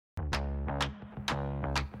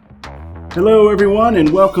Hello, everyone, and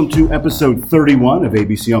welcome to episode 31 of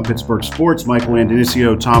ABC on Pittsburgh Sports. Michael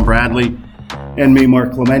Andonicio, Tom Bradley, and me,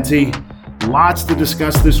 Mark Clementi. Lots to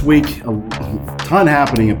discuss this week. A ton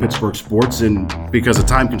happening in Pittsburgh sports, and because of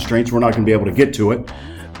time constraints, we're not going to be able to get to it.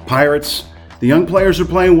 Pirates, the young players are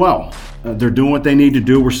playing well. They're doing what they need to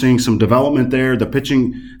do. We're seeing some development there.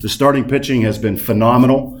 The starting pitching has been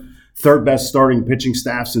phenomenal. Third best starting pitching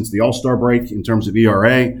staff since the All-Star break in terms of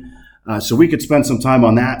ERA. So we could spend some time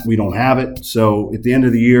on that. We don't have it. So at the end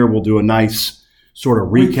of the year, we'll do a nice sort of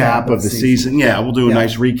recap of the season. Yeah, we'll do a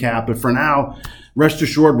nice recap. But for now, rest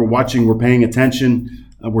assured, we're paying attention.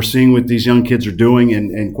 We're seeing what these young kids are doing.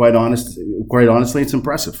 And quite honestly, it's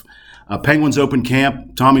impressive. Penguins opened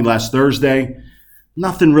camp, Tommy, last Thursday.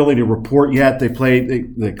 Nothing really to report yet. They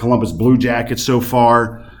played the Columbus Blue Jackets so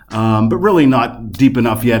far. But really not deep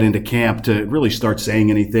enough yet into camp to really start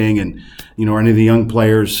saying anything. And, any of the young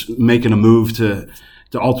players making a move to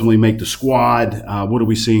ultimately make the squad. What are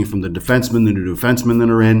we seeing from the new defensemen that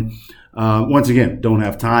are in? Once again, don't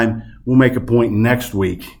have time. We'll make a point next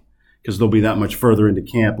week because they'll be that much further into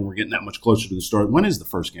camp and we're getting that much closer to the start. When is the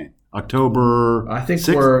first game? October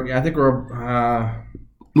 6th?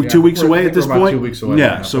 We're 2 weeks away at this point? 2 weeks away.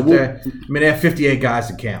 Yeah. So they have 58 guys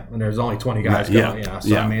in camp, and there's only 20 guys going.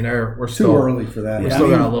 We're still too early for that. We're still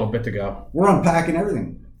got a little bit to go. We're unpacking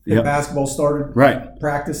everything. Pitt basketball started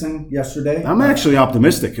practicing yesterday. I'm actually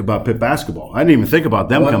optimistic about Pitt basketball. I didn't even think about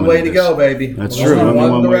them coming. One way to go, baby. That's true.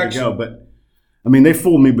 One way to go. But they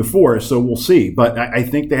fooled me before, so we'll see. But I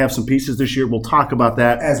think they have some pieces this year. We'll talk about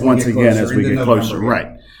that as we get closer.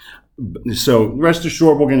 Right. So rest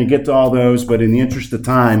assured, we're going to get to all those, but in the interest of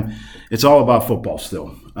time, it's all about football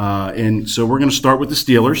still. And so we're going to start with the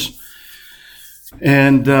Steelers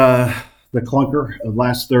and the clunker of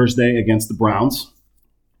last Thursday against the Browns.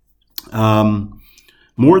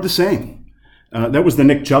 More of the same. That was the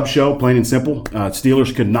Nick Chubb show, plain and simple.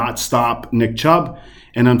 Steelers could not stop Nick Chubb,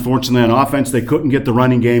 and unfortunately on offense, they couldn't get the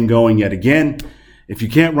running game going yet again. If you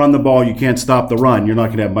can't run the ball, you can't stop the run, you're not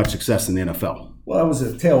going to have much success in the NFL. Well, that was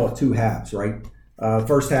a tale of two halves, right?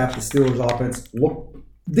 First half, the Steelers' offense looked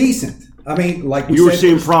decent. You were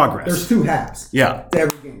seeing progress. There's two halves. Yeah. To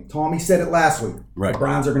every game. Tommy said it last week. Right. The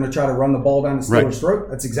Browns are going to try to run the ball down the Steelers' throat.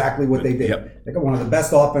 That's exactly what they did. Yep. They got one of the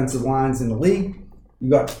best offensive lines in the league. You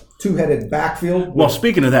got two-headed backfield. Well,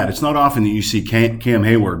 speaking of that, it's not often that you see Cam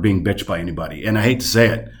Hayward being bitched by anybody. And I hate to say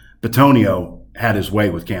it, Bitonio had his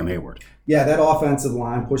way with Cam Hayward. Yeah, that offensive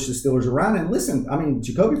line pushed the Steelers around. And listen,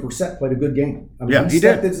 Jacoby Brissett played a good game. He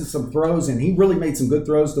stepped did. into some throws, and he really made some good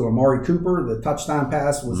throws to Amari Cooper. The touchdown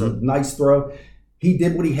pass was a nice throw. He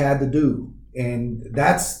did what he had to do, and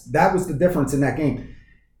that was the difference in that game.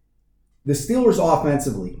 The Steelers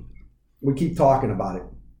offensively, we keep talking about it.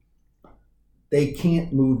 They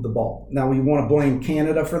can't move the ball. Now, we want to blame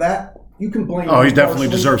Canada for that. You can blame. Oh, he definitely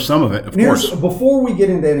deserves some of it, of course. Before we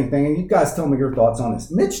get into anything, and you guys tell me your thoughts on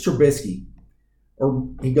this, Mitch Trubisky, or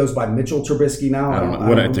he goes by Mitchell Trubisky now. I don't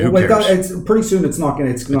know. Who cares? Pretty soon it's not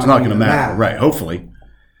going to matter. Right, hopefully.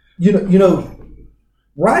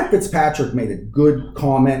 Ryan Fitzpatrick made a good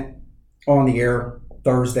comment on the air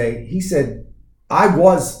Thursday. He said, I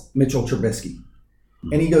was Mitchell Trubisky.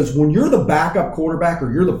 And he goes, when you're the backup quarterback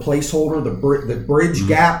or you're the placeholder, the bridge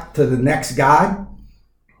gap to the next guy,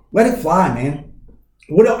 let it fly, man.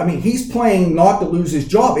 He's playing not to lose his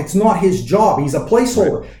job. It's not his job. He's a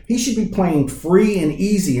placeholder. Right. He should be playing free and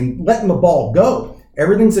easy and letting the ball go.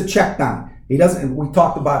 Everything's a check down. He doesn't. We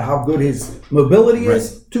talked about how good his mobility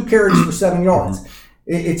is. 2 carries for 7 yards.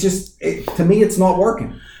 To me, it's not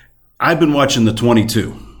working. I've been watching the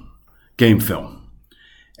 22 game film.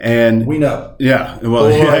 And we know. Yeah. Well,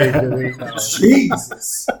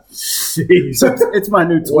 Jesus. It's my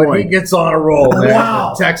new toy. When he gets on a roll, man.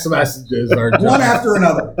 Wow. The text messages are just one after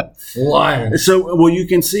another. Flying. So, you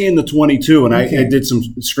can see in the 22, and I did some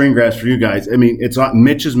screen grabs for you guys. It's not,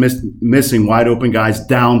 Mitch is missing wide open guys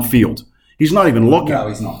downfield. He's not even looking. No,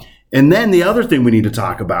 he's not. And then the other thing we need to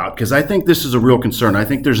talk about, because I think this is a real concern. I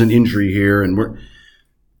think there's an injury here, and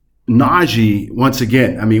Najee, once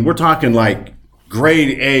again, we're talking like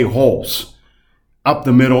grade A holes up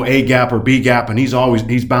the middle, A gap or B gap, and he's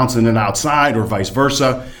bouncing it outside or vice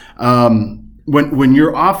versa. When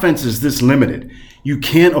your offense is this limited, you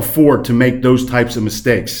can't afford to make those types of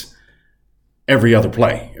mistakes every other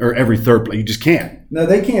play or every third play. You just can't. No,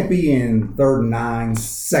 they can't be in 3rd and 9,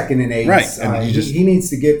 2nd and 8. Right. He needs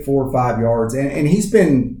to get 4 or 5 yards, and he's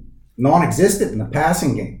been non-existent in the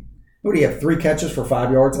passing game. What do you have? 3 catches for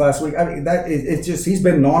 5 yards last week? He's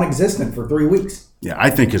been non-existent for 3 weeks. Yeah, I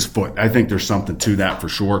think his foot. I think there's something to that for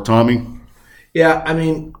sure, Tommy. Yeah,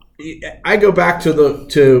 I go back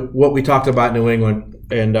to what we talked about in New England.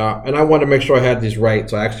 and I wanted to make sure I had these right,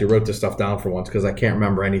 so I actually wrote this stuff down for once because I can't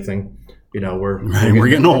remember anything. We're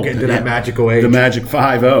getting old. We're getting to that magical age. The magic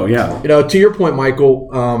 5-0, yeah. To your point, Michael,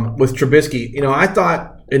 with Trubisky, I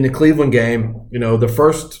thought in the Cleveland game, the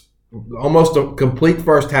first, almost a complete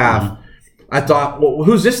first half, I thought, well,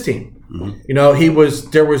 who's this team?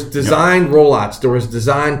 There was designed rollouts, there was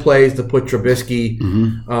designed plays to put Trubisky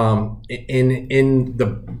in the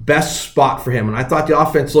best spot for him, and I thought the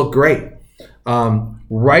offense looked great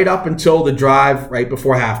right up until the drive right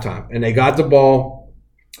before halftime, and they got the ball.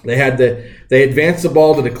 They advanced the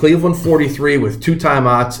ball to the Cleveland 43 with 2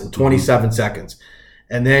 timeouts and 27 seconds.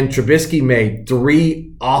 And then Trubisky made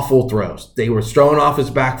 3 awful throws. They were throwing off his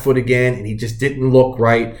back foot again, and he just didn't look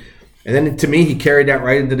right. And then, to me, he carried that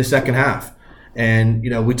right into the second half. And,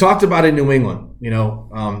 we talked about it in New England.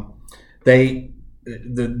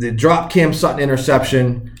 The drop Cam Sutton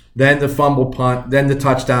interception, then the fumble punt, then the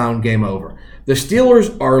touchdown, game over. The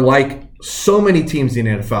Steelers are like so many teams in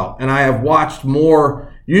the NFL, and I have watched more.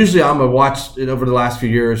 Usually I'm going to watch it over the last few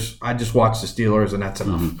years. I just watch the Steelers, and that's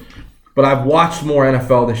enough. But I've watched more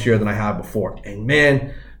NFL this year than I have before. And,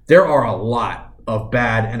 man, there are a lot of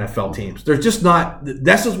bad NFL teams. They're just not –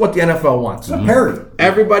 this is what the NFL wants. It's a parity.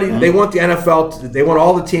 Everybody – they want the NFL – they want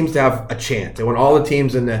all the teams to have a chance. They want all the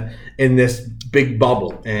teams in this big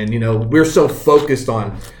bubble. And, we're so focused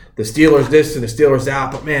on the Steelers this and the Steelers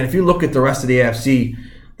that. But, man, if you look at the rest of the AFC,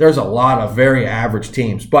 there's a lot of very average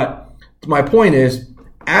teams. But my point is –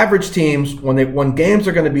 average teams, when games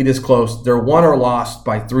are going to be this close, they're won or lost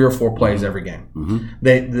by 3 or 4 plays every game.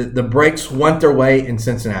 The breaks went their way in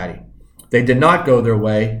Cincinnati. They did not go their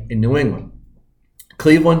way in New England.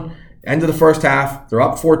 Cleveland, end of the first half, they're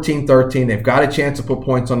up 14-13. They've got a chance to put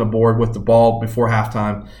points on the board with the ball before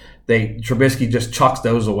halftime. Trubisky just chucks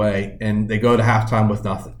those away, and they go to halftime with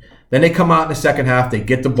nothing. Then they come out in the second half. They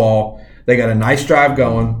get the ball. They got a nice drive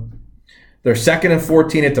going. They're 2nd and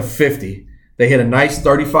 14 at the 50. They hit a nice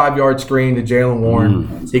 35-yard screen to Jaylen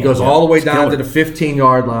Warren. He goes all the way down to the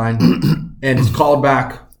 15-yard line, and it's called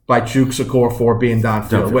back by Chukwuemeka for being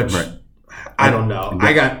downfield, which I don't know.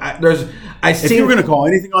 If you were going to call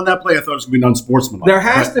anything on that play, I thought it was going to be unsportsmanlike. There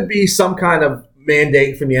has to be some kind of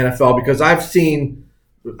mandate from the NFL because I've seen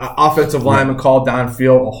offensive linemen called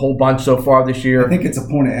downfield a whole bunch so far this year. I think it's a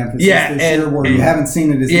point of emphasis this year where you haven't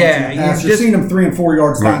seen it as much in the past. You're seeing them 3 and 4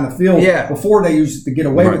 yards down the field. Before they used to get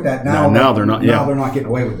away with that. Now they're not. Now they're not getting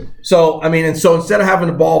away with it. So instead of having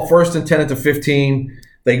the ball 1st and 10 at the 15,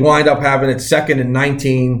 they wind up having it 2nd and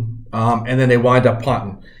 19, and then they wind up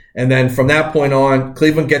punting. And then from that point on,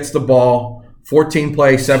 Cleveland gets the ball, 14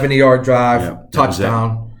 play, 70-yard drive,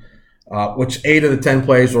 touchdown, which 8 of the 10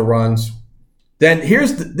 plays were runs. Then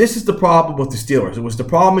this is the problem with the Steelers. It was the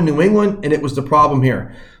problem in New England, and it was the problem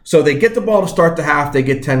here. So they get the ball to start the half. They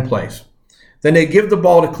get 10 plays. Then they give the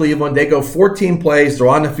ball to Cleveland. They go 14 plays. They're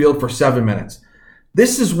on the field for 7 minutes.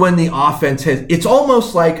 This is when the offense has – it's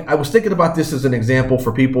almost like – I was thinking about this as an example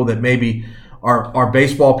for people that maybe are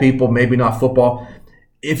baseball people, maybe not football.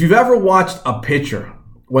 If you've ever watched a pitcher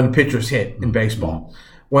when pitchers hit in baseball –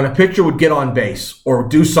 when a pitcher would get on base or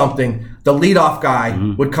do something, the leadoff guy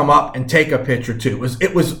would come up and take a pitch or two.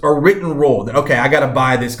 It was a written rule that, okay, I got to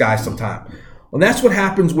buy this guy some time. Well, that's what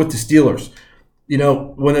happens with the Steelers.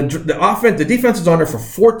 When the defense is on there for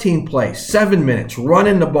 14 plays, 7 minutes,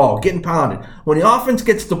 running the ball, getting pounded. When the offense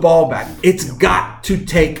gets the ball back, it's got to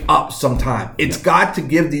take up some time. It's got to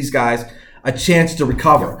give these guys a chance to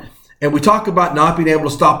recover. And we talk about not being able to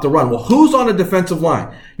stop the run. Well, who's on the defensive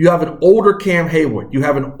line? You have an older Cam Hayward. You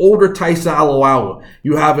have an older Tyson Alualu.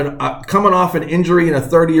 You have coming off an injury in a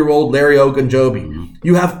 30-year-old Larry Ogunjobi.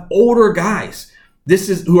 You have older guys.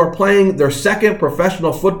 Who are playing their 2nd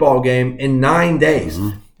professional football game in 9 days.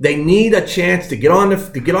 They need a chance to get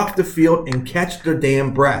off the field and catch their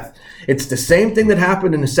damn breath. It's the same thing that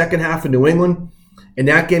happened in the second half of New England. In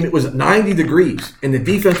that game, it was 90 degrees, and the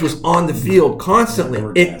defense was on the field constantly.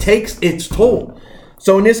 It takes its toll.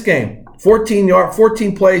 So in this game,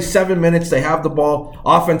 14 plays, 7 minutes, they have the ball.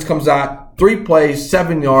 Offense comes out, 3 plays,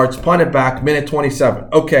 7 yards, punt it back, minute 27.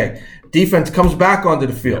 Okay, defense comes back onto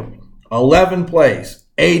the field. 11 plays,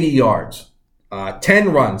 80 yards,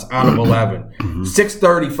 10 runs out of 11,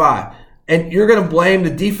 635. And you're going to blame the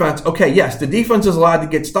defense. Okay, yes, the defense is allowed to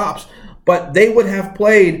get stops, but they would have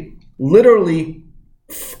played literally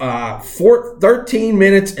 13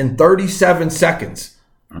 minutes and 37 seconds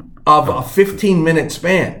of a 15-minute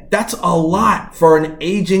span. That's a lot for an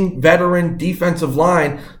aging veteran defensive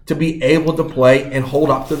line to be able to play and hold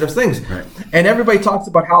up to their things. Right. And everybody talks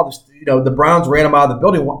about how the Browns ran them out of the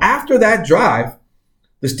building. Well, after that drive,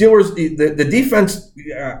 the Steelers, the defense,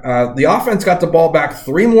 the offense got the ball back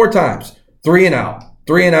 3 more times, 3 and out.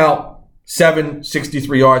 3 and out,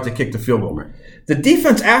 63 yards, they kicked the field goal. The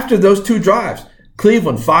defense after those 2 drives,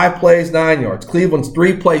 Cleveland 5 plays, 9 yards. Cleveland's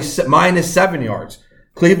 3 plays, minus 7 yards.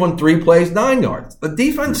 Cleveland 3 plays, 9 yards. The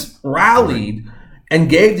defense rallied and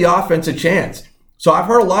gave the offense a chance. So I've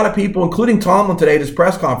heard a lot of people, including Tomlin today at his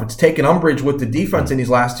press conference, taking umbrage with the defense in these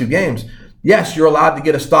last 2 games. Yes, you're allowed to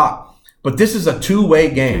get a stop, but this is a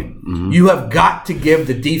 2-way game. Mm-hmm. You have got to give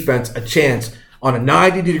the defense a chance on a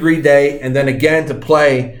 90-degree day and then again to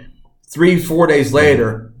play 3-4 days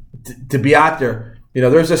later to be out there.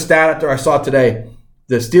 There's a stat out there I saw today.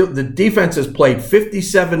 The defense has played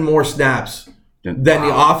 57 more snaps than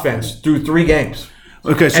the offense through 3 games.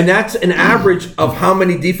 Okay, and that's an average of how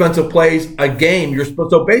many defensive plays a game you're supposed.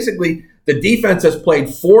 So basically, the defense has played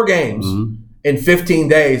 4 games in 15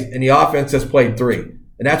 days, and the offense has played 3.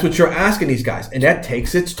 And that's what you're asking these guys, and that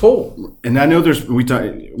takes its toll. And I know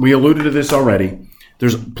we alluded to this already.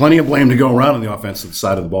 There's plenty of blame to go around on the offensive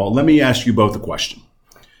side of the ball. Let me ask you both a question.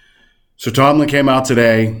 So Tomlin came out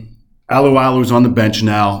today. Alualu's on the bench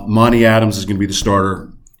now. Monty Adams is going to be the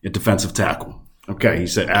starter at defensive tackle. Okay, he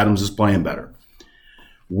said Adams is playing better.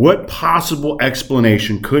 What possible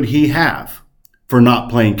explanation could he have for not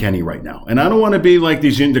playing Kenny right now? And I don't want to be like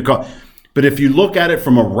these but if you look at it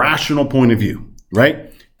from a rational point of view,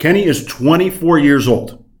 right? Kenny is 24 years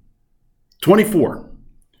old. 24.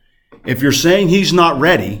 If you're saying he's not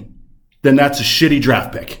ready, then that's a shitty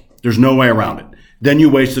draft pick. There's no way around it. Then you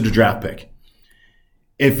wasted a draft pick.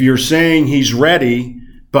 If you're saying he's ready,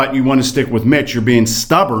 but you want to stick with Mitch, you're being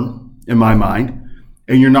stubborn, in my mind.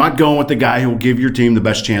 And you're not going with the guy who will give your team the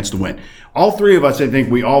best chance to win. All 3 of us, I think,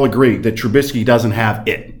 we all agree that Trubisky doesn't have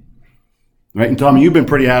it. Right? And Tommy, you've been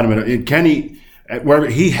pretty adamant. And Kenny, wherever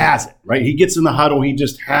he has it, right? He gets in the huddle. He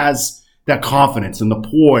just has that confidence and the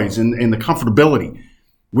poise and the comfortability.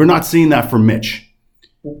 We're not seeing that from Mitch.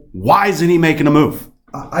 Why isn't he making a move?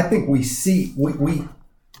 I think we think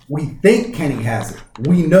Kenny has it.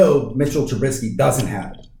 We know Mitchell Trubisky doesn't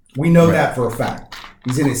have it. We know that for a fact.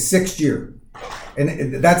 He's in his 6th year.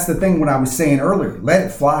 And that's the thing what I was saying earlier. Let it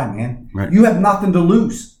fly, man. Right. You have nothing to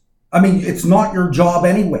lose. I mean, it's not your job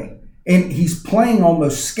anyway. And he's playing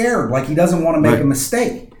almost scared, like he doesn't want to make a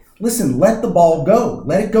mistake. Listen, let the ball go.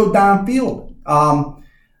 Let it go downfield.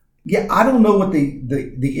 I don't know what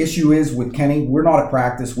the issue is with Kenny. We're not at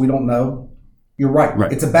practice. We don't know. You're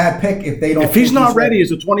right. It's a bad pick if they don't. If he's not ready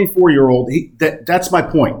as a 24-year-old, that's my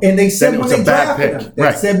point. And they said when they drafted him.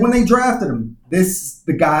 They said when they drafted him,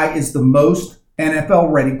 the guy is the most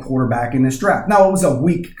NFL-ready quarterback in this draft. Now, it was a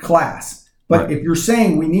weak class. But if you're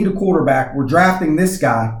saying we need a quarterback, we're drafting this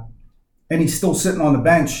guy, and he's still sitting on the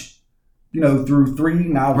bench, through 3,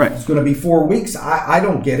 now it's going to be 4 weeks. I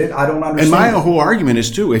don't get it. I don't understand. And my whole argument is,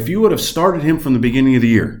 too, if you would have started him from the beginning of the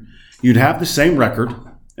year, you'd have the same record,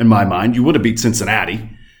 in my mind. You would have beat Cincinnati.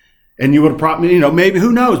 And you would have probably, maybe,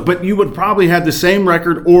 who knows, but you would probably have the same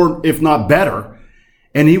record, or if not better.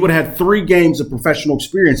 And he would have had 3 games of professional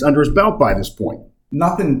experience under his belt by this point.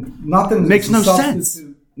 Nothing makes no sense.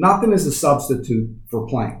 Nothing is a substitute for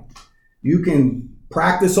playing. You can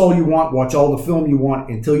practice all you want, watch all the film you want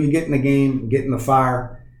until you get in the game, get in the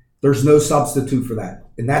fire. There's no substitute for that.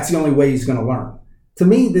 And that's the only way he's going to learn. To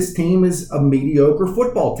me, this team is a mediocre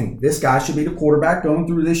football team. This guy should be the quarterback going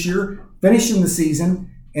through this year, finishing the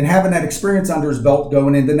season, and having that experience under his belt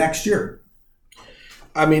going into next year.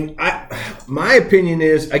 I mean, my opinion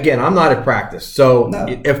is, again, I'm not at practice. So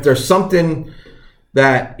if there's something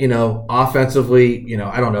that, offensively,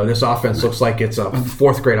 I don't know, this offense looks like it's a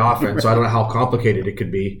 4th grade offense. So I don't know how complicated it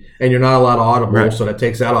could be. And you're not allowed to audible, so that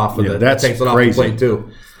takes that off of that takes it off the plate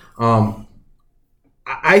too.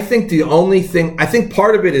 I think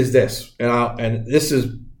part of it is this, and this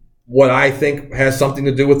is what I think has something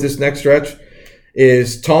to do with this next stretch,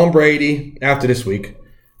 is Tom Brady, after this week,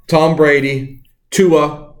 Tom Brady,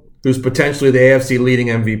 Tua, who's potentially the AFC leading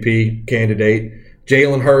MVP candidate,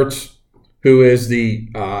 Jalen Hurts, who is the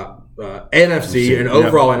NFC and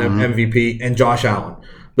overall MVP, and Josh Allen.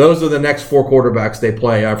 Those are the next 4 quarterbacks they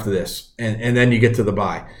play after this, and then you get to the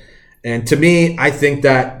bye. And to me, I think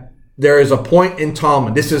that there is a point in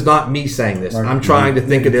Tomlin. This is not me saying this. I'm trying to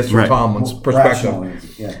think of this from Tomlin's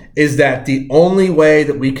perspective. Is that the only way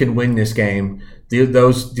that we can win this game,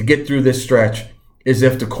 to get through this stretch, is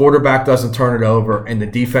if the quarterback doesn't turn it over and the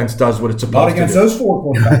defense does what it's supposed to do. Not against those 4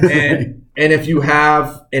 quarterbacks. And if you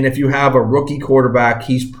have a rookie quarterback,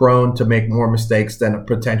 he's prone to make more mistakes than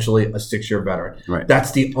potentially a 6-year veteran. Right.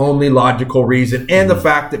 That's the only logical reason, and the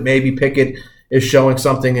fact that maybe Pickett is showing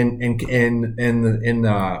something in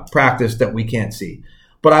practice that we can't see.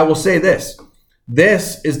 But I will say this: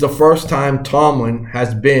 this is the first time Tomlin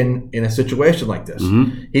has been in a situation like this.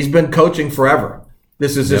 Mm-hmm. He's been coaching forever.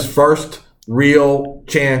 This is his first real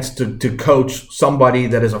chance to coach somebody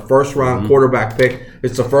that is a first-round quarterback pick.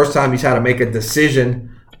 It's the first time he's had to make a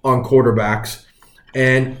decision on quarterbacks.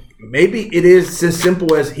 And maybe it is as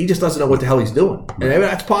simple as he just doesn't know what the hell he's doing. And maybe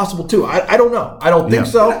that's possible too. I don't know. I don't think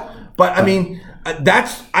so. But, I mean,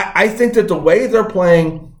 I think that the way they're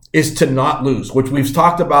playing is to not lose, which we've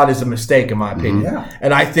talked about is a mistake in my opinion. Yeah.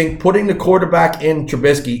 And I think putting the quarterback in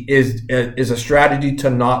Trubisky is a strategy to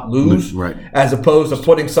not lose, as opposed to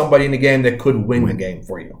putting somebody in the game that could win the game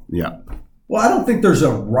for you. Yeah. Well, I don't think there's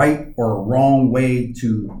a right or a wrong way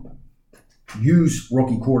to use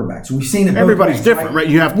rookie quarterbacks. We've seen it. Everybody's different, right?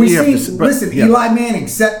 Listen, Eli Manning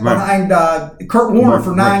sat behind Kurt Warner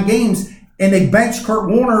for 9 games, and they benched Kurt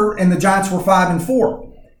Warner, and the Giants were 5-4.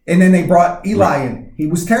 And then they brought Eli in. He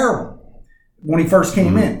was terrible when he first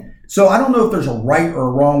came in. So I don't know if there's a right or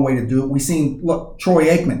a wrong way to do it. We've seen, Troy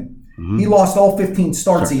Aikman. He lost all 15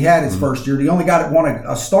 starts he had his first year. The only guy that won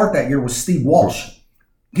a start that year was Steve Walsh.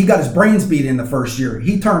 He got his brains beat in the first year.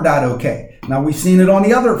 He turned out okay. Now we've seen it on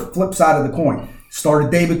the other flip side of the coin. Started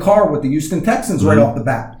David Carr with the Houston Texans right off the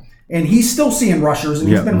bat. And he's still seeing rushers, and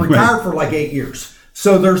he's been retired for like 8 years.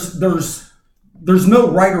 So there's no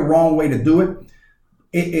right or wrong way to do it.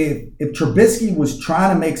 If Trubisky was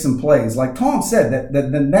trying to make some plays, like Tom said,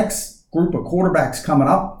 that the next group of quarterbacks coming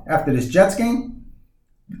up after this Jets game,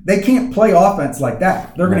 they can't play offense like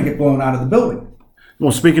that. They're going to get blown out of the building.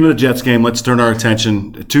 Well, speaking of the Jets game, let's turn our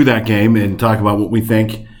attention to that game and talk about what we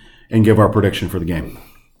think and give our prediction for the game.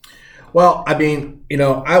 Well, I mean,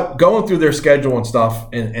 going through their schedule and stuff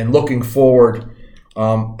and looking forward,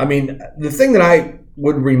 I mean, the thing that I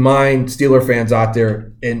would remind Steeler fans out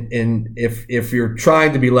there, and if you're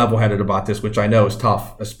trying to be level-headed about this, which I know is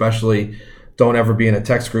tough, especially don't ever be in a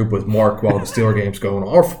text group with Mark while the Steeler game's going on,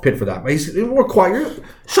 or Pitt for that. But he's more quiet. You're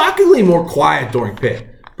shockingly more quiet during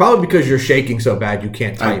Pitt, probably because you're shaking so bad you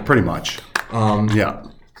can't type. Pretty much.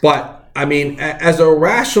 But, I mean, as a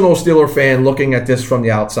rational Steeler fan looking at this from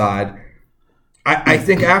the outside, I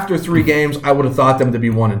think after 3 games, I would have thought them to be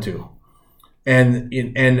 1-2.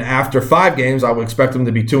 And after 5 games, I would expect them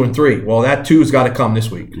to be 2-3. Well, that 2's got to come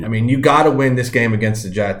this week. I mean, you got to win this game against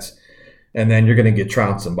the Jets, and then you're going to get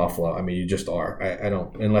trounced in Buffalo. I mean, you just are. I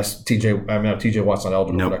don't, unless TJ Watt's not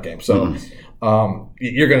eligible for that game. So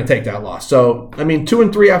you're going to take that loss. So, I mean,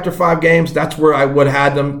 2-3 after 5 games, that's where I would have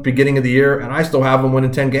had them beginning of the year, and I still have them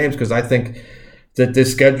winning 10 games because I think that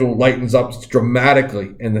this schedule lightens up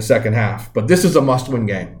dramatically in the second half. But this is a must-win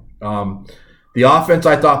game. The offense,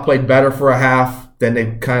 I thought, played better for a half. Then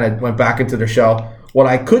they kind of went back into their shell. What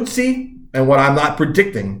I could see, and what I'm not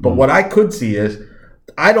predicting, but what I could see is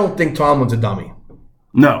I don't think Tomlin's a dummy.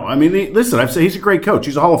 No. I mean, listen, I've said he's a great coach.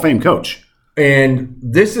 He's a Hall of Fame coach. And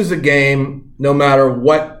this is a game, no matter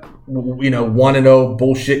what, 1-0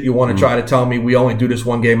 bullshit you want to try to tell me, we only do this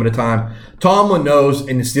one game at a time. Tomlin knows,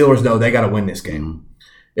 and the Steelers know, they got to win this game.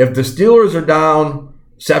 If the Steelers are down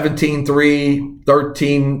 17-3,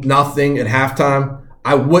 13-0 at halftime,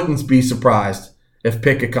 I wouldn't be surprised if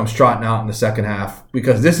Pickett comes trotting out in the second half,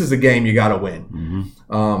 because this is a game you got to win.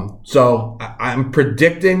 So I'm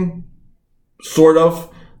predicting sort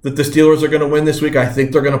of that the Steelers are going to win this week. I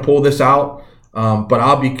think they're going to pull this out.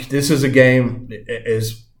 But this is a game that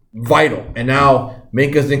is vital. And now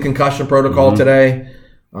Minka's in concussion protocol today.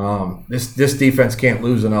 This defense can't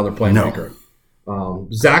lose another playmaker. No.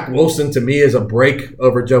 Zach Wilson, to me, is a break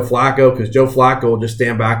over Joe Flacco, because Joe Flacco will just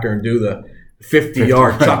stand back there and do the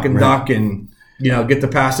 50-yard chuck and duck and get the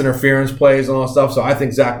pass interference plays and all that stuff. So I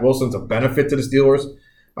think Zach Wilson's a benefit to the Steelers.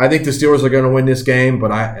 I think the Steelers are going to win this game,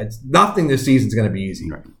 but nothing this season is going to be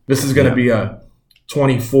easy. Right. This is going to be a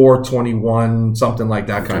 24-21, something like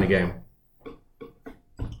that kind of game.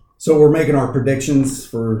 So we're making our predictions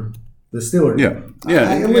for the Steelers.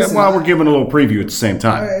 Listen, while we're giving a little preview at the same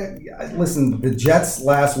time. Listen, the Jets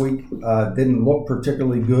last week didn't look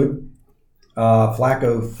particularly good.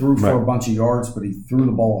 Flacco threw for a bunch of yards, but he threw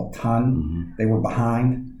the ball a ton. They were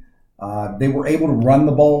behind. They were able to run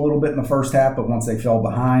the ball a little bit in the first half, but once they fell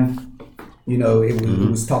behind, it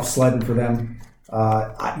was tough sledding for them.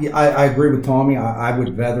 I agree with Tommy. I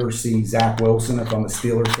would rather see Zach Wilson if I'm a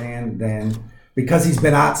Steelers fan than – because he's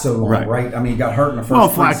been out so long, right? I mean, he got hurt in the first. Well,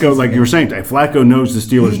 Flacco, like you were saying, Dave, Flacco knows the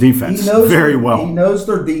Steelers' defense very well. He knows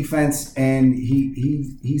their defense, and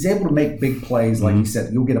he's able to make big plays. Like he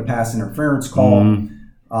said, you'll get a pass interference call.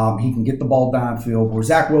 He can get the ball downfield. Where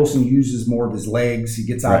Zach Wilson uses more of his legs. He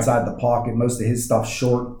gets outside the pocket. Most of his stuff's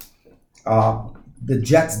short. The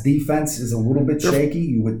Jets' defense is a little bit shaky.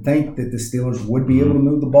 You would think that the Steelers would be able to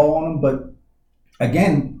move the ball on them, but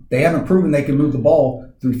again, they haven't proven they can move the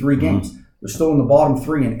ball through 3 games. They're still in the bottom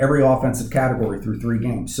 3 in every offensive category through 3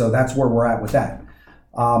 games. So that's where we're at with that.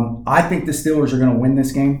 I think the Steelers are going to win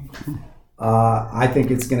this game. I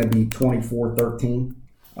think it's going to be 24-13.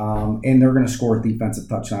 And they're going to score a defensive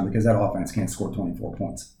touchdown because that offense can't score 24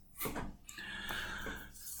 points.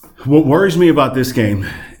 What worries me about this game,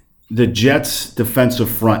 the Jets' defensive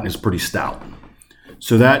front is pretty stout.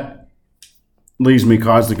 So that leaves me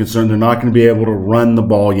cause the concern they're not going to be able to run the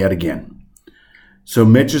ball yet again. So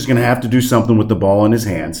Mitch is going to have to do something with the ball in his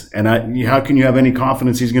hands. And how can you have any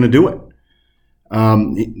confidence he's going to do it?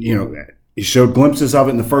 He showed glimpses of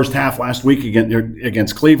it in the first half last week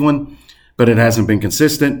against Cleveland, but it hasn't been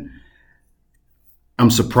consistent.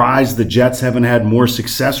 I'm surprised the Jets haven't had more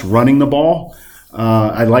success running the ball.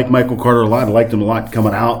 I like Michael Carter a lot. I liked him a lot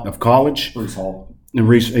coming out of college. Brees Hall.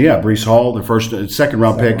 Brees Hall, the second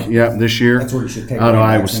round pick, this year. That's where you should take out of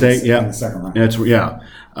Iowa State. In the second round.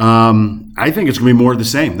 I think it's going to be more of the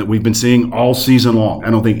same that we've been seeing all season long. I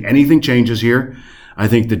don't think anything changes here. I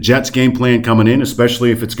think the Jets' game plan coming in,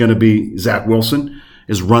 especially if it's going to be Zach Wilson,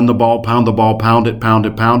 is run the ball, pound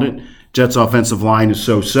it. Jets' offensive line is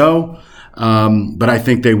so-so. But I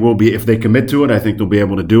think they will be, if they commit to it, I think they'll be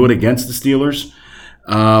able to do it against the Steelers.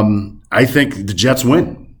 I think the Jets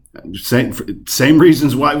win. Same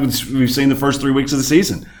reasons why we've seen the first 3 weeks of the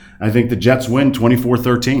season. I think the Jets win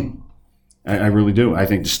 24-13. I really do. I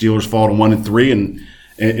think the Steelers fall to 1-3 and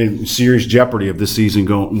in serious jeopardy of this season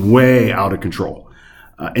going way out of control.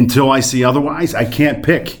 Until I see otherwise, I can't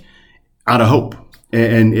pick out of hope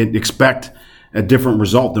and expect a different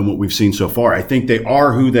result than what we've seen so far. I think they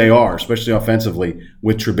are who they are, especially offensively,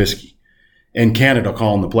 with Trubisky and Canada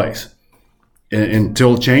calling the plays.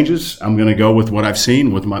 Until it changes, I'm going to go with what I've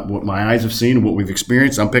seen, with what my eyes have seen, and what we've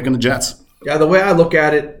experienced. I'm picking the Jets. Yeah, the way I look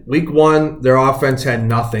at it, week one, their offense had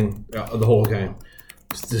nothing the whole game.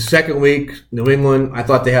 The second week, New England, I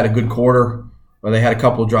thought they had a good quarter, or they had a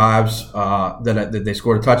couple of drives that they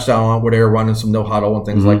scored a touchdown on, where they were running some no huddle and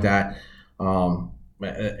things like that.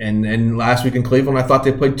 And last week in Cleveland, I thought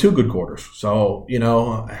they played 2 good quarters. So,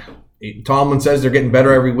 Tomlin says they're getting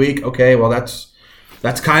better every week. Okay, well, that's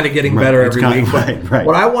kind of getting better every week. Right.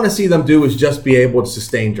 What I want to see them do is just be able to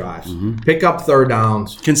sustain drives, pick up third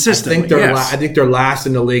downs consistently. I think they're last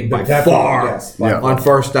in the league by far on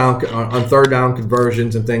on third down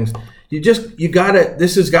conversions and things.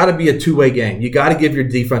 This has got to be a two-way game. You got to give your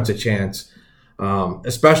defense a chance.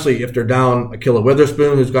 Especially if they're down Akilla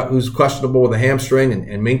Witherspoon, who's questionable with a hamstring,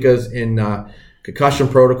 and Minka's in concussion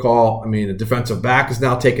protocol. I mean, the defensive back is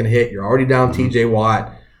now taking a hit. You're already down T.J.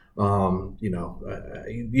 Watt. The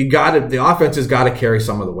offense has got to carry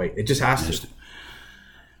some of the weight. It just has to.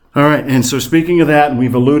 All right, and so speaking of that,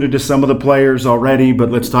 we've alluded to some of the players already,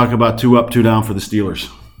 but let's talk about 2 up, 2 down for the Steelers.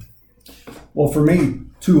 Well, for me,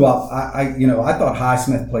 2 up. I thought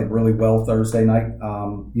Highsmith played really well Thursday night.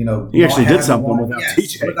 He actually did something without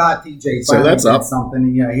TJ. Without TJ, so that's up.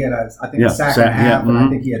 Something. Yeah, he had a sack and a half, and I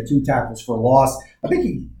think he had 2 tackles for a loss. I think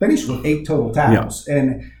he finished with 8 total tackles,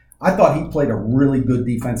 and I thought he played a really good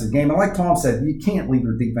defensive game. And like Tom said, you can't leave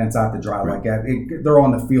your defense out to dry like that. They're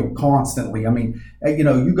on the field constantly. I mean,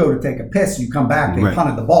 you go to take a piss, you come back, they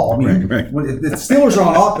punted the ball. I mean, when the Steelers are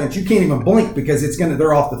on offense, you can't even blink because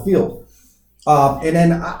they're off the field. And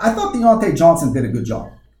then I thought Deontay Johnson did a good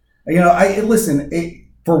job.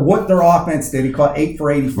 For what their offense did, he caught 8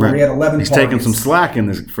 for 84. Right. He had 11 He's targets. taking some slack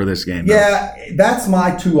for this game. Yeah, that's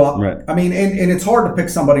my 2 up. Right. I mean, and it's hard to pick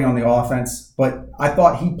somebody on the offense, but I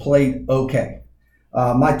thought he played okay.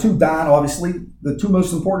 My 2 down, obviously, the 2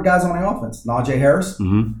 most important guys on the offense. Najee Harris,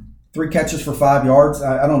 3 catches for 5 yards.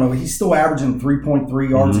 I don't know. He's still averaging 3.3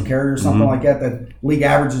 yards a carry or something like that. The league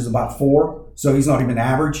average is about 4, so he's not even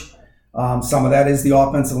average. Some of that is the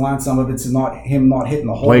offensive line. Some of it's not hitting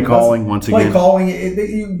the hole. Play calling, once again. Play calling,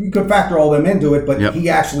 you could factor all them into it, but he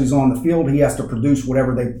actually is on the field. He has to produce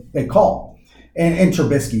whatever they call. And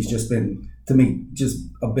Trubisky's just been, to me, just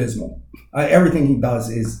abysmal. Everything he does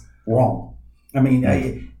is wrong. I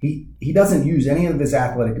mean, he doesn't use any of his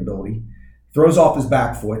athletic ability, throws off his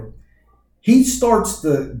back foot. He starts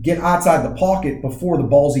to get outside the pocket before the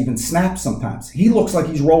ball's even snapped sometimes. He looks like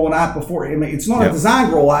he's rolling out before. I mean, it's not a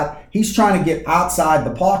designed rollout. He's trying to get outside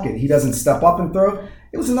the pocket. He doesn't step up and throw.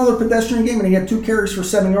 It was another pedestrian game, and he had 2 carries for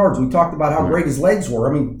 7 yards. We talked about how great his legs were.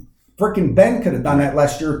 I mean, freaking Ben could have done that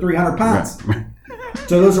last year, 300 pounds. Right.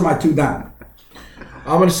 So those are my 2 down.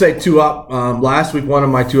 I'm going to say 2 up. Last week, one of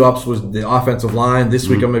my 2 ups was the offensive line. This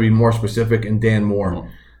week, I'm going to be more specific, and Dan Moore.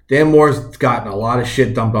 Dan Moore's gotten a lot of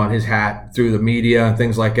shit dumped on his hat through the media and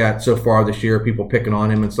things like that so far this year, people picking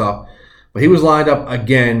on him and stuff. But he was lined up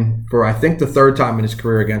again for, I think, the 3rd time in his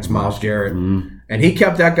career against Myles Garrett. And he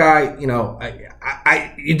kept that guy,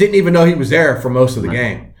 you didn't even know he was there for most of the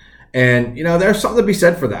game. And, there's something to be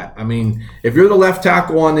said for that. I mean, if you're the left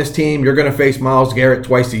tackle on this team, you're going to face Myles Garrett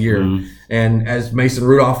twice a year. Mm-hmm. And as Mason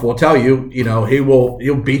Rudolph will tell you,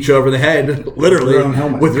 he'll beat you over the head, literally,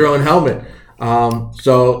 with your own helmet.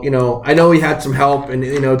 So, I know he had some help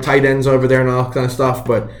and, tight ends over there and all that kind of stuff.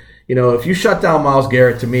 But, if you shut down Myles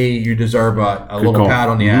Garrett, to me, you deserve a little pat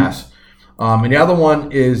on the ass. And the other one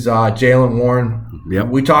is Jaylen Warren. Yep.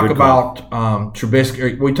 We talk about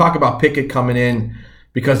Trubisky. We talk about Pickett coming in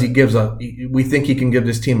because we think he can give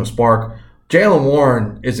this team a spark. Jaylen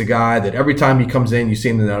Warren is a guy that every time he comes in, you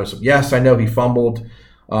seem to notice him. Yes, I know he fumbled.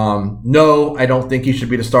 No, I don't think he should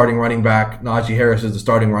be the starting running back. Najee Harris is the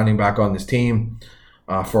starting running back on this team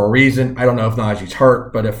for a reason. I don't know if Najee's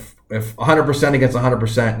hurt, but if 100% against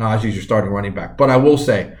 100%, Najee's your starting running back. But I will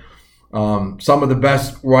say, some of the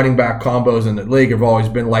best running back combos in the league have always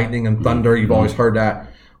been lightning and thunder. You've always heard that.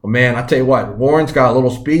 Well, man, I tell you what, Warren's got a little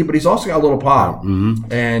speed, but he's also got a little pop.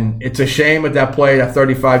 Mm-hmm. And it's a shame that play, that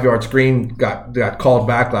 35-yard screen got called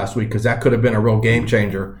back last week because that could have been a real game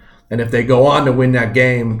changer. And if they go on to win that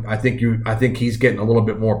game, I think he's getting a little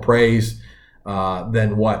bit more praise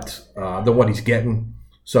than what he's getting.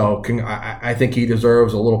 So I think he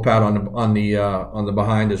deserves a little pat on the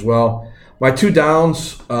behind as well. My two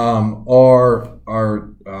downs are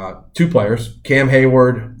two players, Cam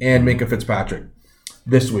Hayward and Minkah Fitzpatrick.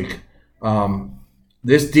 This week,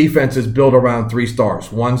 this defense is built around 3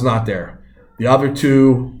 stars. One's not there. The other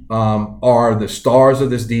two are the stars of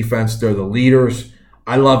this defense. They're the leaders.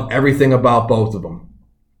 I love everything about both of them.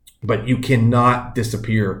 But you cannot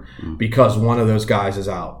disappear because one of those guys is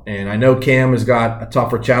out. And I know Cam has got a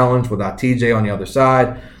tougher challenge without TJ on the other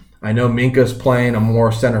side. I know Minkah's playing a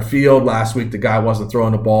more center field. Last week, the guy wasn't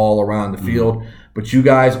throwing the ball around the field. But you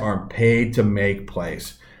guys aren't paid to make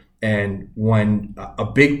plays. And when a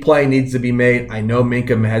big play needs to be made, I know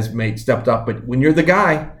Minkah has stepped up. But when you're the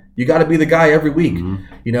guy, you got to be the guy every week.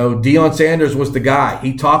 Mm-hmm. Deion Sanders was the guy.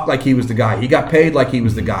 He talked like he was the guy. He got paid like he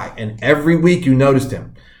was the guy. And every week you noticed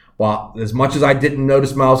him. Well, as much as I didn't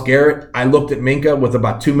notice Myles Garrett, I looked at Minkah with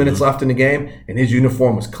about 2 minutes left in the game, and his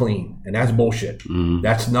uniform was clean. And that's bullshit. Mm-hmm.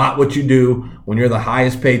 That's not what you do when you're the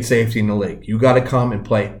highest paid safety in the league. You got to come and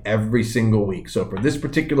play every single week. So for this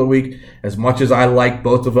particular week, as much as I like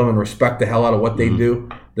both of them and respect the hell out of what they do,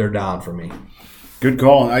 they're down for me. Good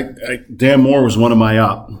call. Dan Moore was one of my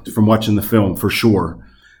up from watching the film, for sure.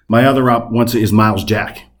 My other up once is Myles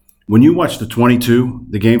Jack. When you watch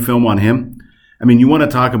the game film on him, I mean, you want to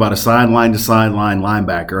talk about a sideline-to-sideline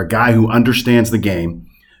linebacker, a guy who understands the game,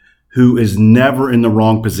 who is never in the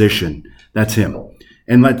wrong position. That's him.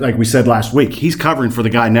 And like we said last week, he's covering for the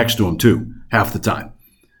guy next to him, too, half the time,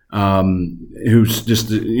 who's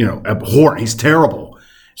just, abhorrent. He's terrible.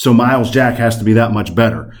 So Myles Jack has to be that much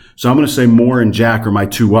better. So I'm going to say Moore and Jack are my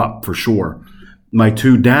 2 up for sure. My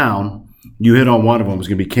 2 down, you hit on one of them, is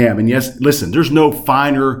going to be Cam. And yes, listen, there's no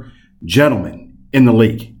finer gentleman in the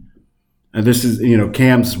league. And this is,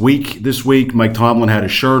 Cam's week this week. Mike Tomlin had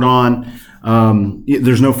his shirt on.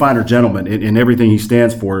 There's no finer gentleman, and everything he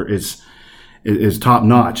stands for is top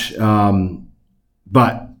notch.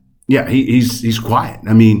 But yeah, he's quiet.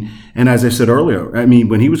 I mean, and as I said earlier,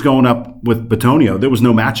 when he was going up with Bitonio, there was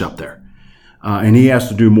no matchup there, and he has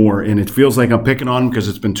to do more. And it feels like I'm picking on him because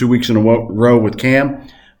it's been 2 weeks in a row with Cam.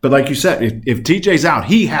 But like you said, if TJ's out,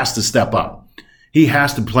 he has to step up. He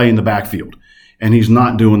has to play in the backfield. And he's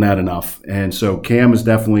not doing that enough. And so Cam is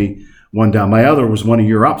definitely one down. My other was one of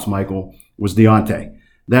your ups, Michael, was Deontay.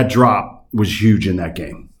 That drop was huge in that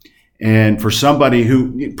game. And for somebody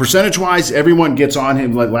who, percentage-wise, everyone gets on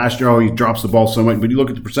him. Like last year, he drops the ball so much. But you look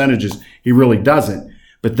at the percentages, he really doesn't.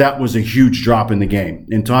 But that was a huge drop in the game.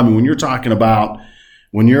 And Tommy, when you're talking about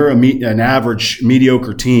when you're an average,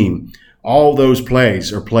 mediocre team, all those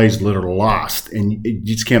plays are plays that are lost. And you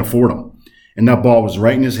just can't afford them. And that ball was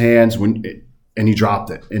right in his hands and he dropped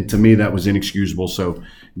it. And to me, that was inexcusable. So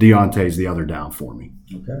Deontay's the other down for me.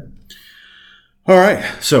 Okay. All right.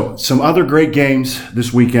 So some other great games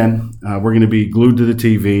this weekend. We're going to be glued to the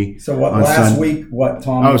TV. So last week,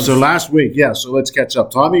 Tommy? Oh, so last week, yeah. So let's catch up.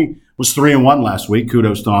 Tommy was 3-1 last week.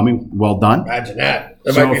 Kudos, Tommy. Well done. Imagine that.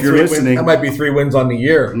 If you're listening, that might be 3 wins on the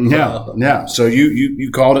year. Yeah. So you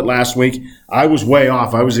called it last week. I was way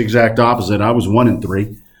off. I was the exact opposite. I was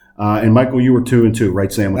 1-3. And Michael, you were 2-2,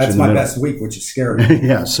 right sandwich That's in the middle. That's my best week, which is scary.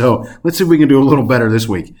 Yeah, so let's see if we can do a little better this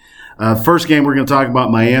week. First game, we're going to talk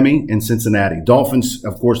about Miami and Cincinnati. Dolphins,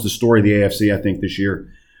 of course, the story of the AFC, I think, this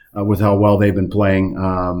year with how well they've been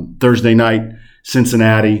playing. Thursday night,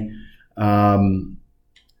 Cincinnati.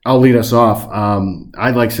 I'll lead us off.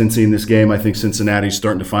 I like Cincy in this game. I think Cincinnati's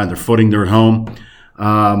starting to find their footing. They're at home.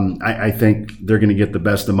 I think they're going to get the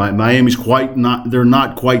best of Miami's they're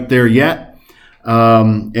not quite there yet.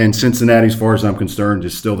 And Cincinnati, as far as I'm concerned,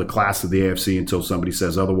 is still the class of the AFC until somebody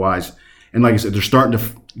says otherwise. And like I said, they're starting to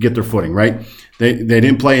get their footing, right? They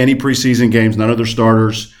didn't play any preseason games, none of their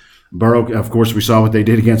starters. Burrow, of course, we saw what they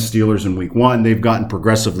did against Steelers in week 1. They've gotten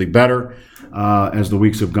progressively better as the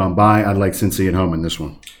weeks have gone by. I'd like Cincy at home in this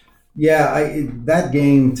one. Yeah, that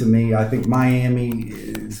game to me, I think Miami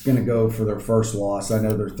is going to go for their first loss. I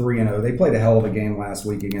know they're 3-0. They played a hell of a game last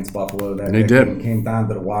week against Buffalo. That did. Game came down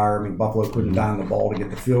to the wire. I mean, Buffalo couldn't down the ball to get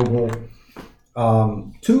the field goal.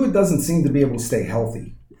 Tua doesn't seem to be able to stay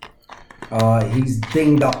healthy. He's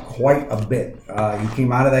dinged up quite a bit. He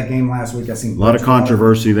came out of that game last week. I seen a lot of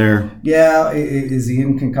controversy there. Yeah, is he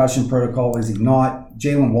in concussion protocol? Is he not?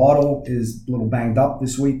 Jalen Waddle is a little banged up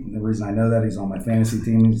this week. And the reason I know that, he's on my fantasy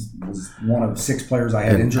team. He was one of 6 players I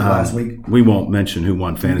had injured last week. We won't mention who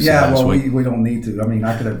won fantasy last week. We don't need to. I mean,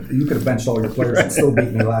 you could have benched all your players and still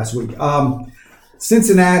beat me last week.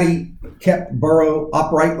 Cincinnati kept Burrow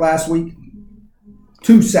upright last week.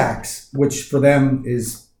 2 sacks, which for them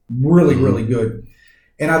is really, really good.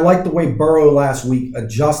 And I like the way Burrow last week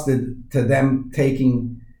adjusted to them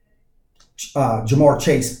taking Jamar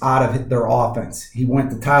Chase out of their offense. He went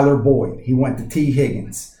to Tyler Boyd. He went to T.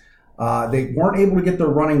 Higgins. They weren't able to get their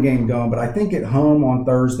running game going, but I think at home on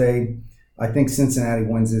Thursday, I think Cincinnati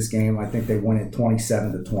wins this game. I think they win it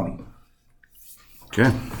 27-20.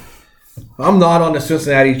 Okay. I'm not on the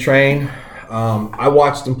Cincinnati train. I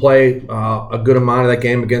watched them play a good amount of that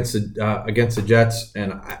game against the Jets,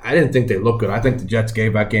 and I didn't think they looked good. I think the Jets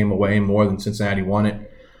gave that game away more than Cincinnati won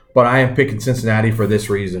it. But I am picking Cincinnati for this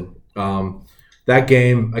reason. That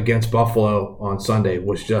game against Buffalo on Sunday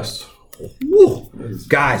was just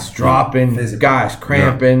guys dropping, guys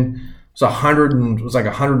cramping. It was like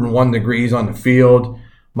 101 degrees on the field.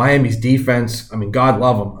 Miami's defense, I mean, God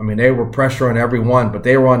love them. I mean, they were pressuring everyone, but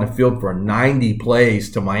they were on the field for 90 plays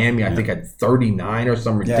to Miami. I think had 39 or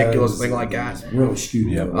some ridiculous thing like that. Really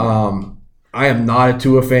skewed. Yeah. I am not a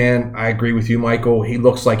Tua fan. I agree with you, Michael. He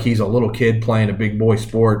looks like he's a little kid playing a big boy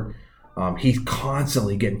sport. He's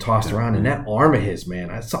constantly getting tossed around, and that arm of his, man,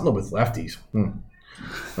 that's something with lefties.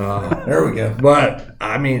 There we go. But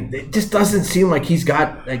I mean, it just doesn't seem like he's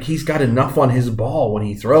got enough on his ball when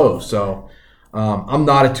he throws. So I'm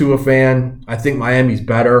not a Tua fan. I think Miami's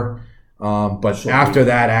better. But after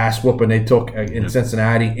that ass whooping they took in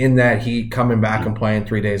Cincinnati, in that heat, coming back and playing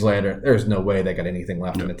 3 days later, there's no way they got anything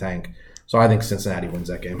left in the tank. So I think Cincinnati wins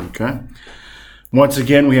that game. Okay. Once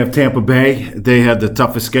again, we have Tampa Bay. They had the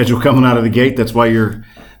toughest schedule coming out of the gate. That's why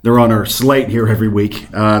they're on our slate here every week.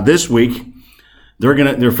 This week,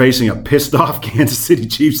 they're facing a pissed off Kansas City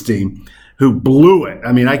Chiefs team who blew it.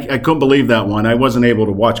 I mean, I couldn't believe that one. I wasn't able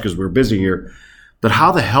to watch because we were busy here. But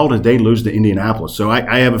how the hell did they lose to Indianapolis? So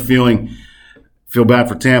I have a feel bad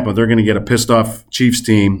for Tampa. They're going to get a pissed off Chiefs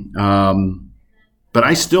team. But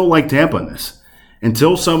I still like Tampa in this.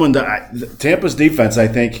 Until Tampa's defense, I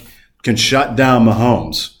think, can shut down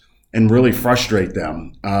Mahomes and really frustrate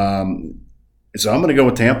them. So I'm going to go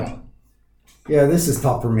with Tampa. Yeah, this is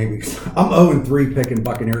tough for me because I'm 0-3 picking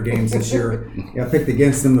Buccaneer games this year. I picked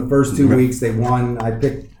against them the first 2 weeks. They won. I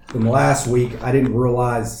picked them last week. I didn't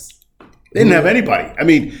realize they didn't have anybody. I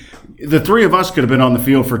mean, the 3 of us could have been on the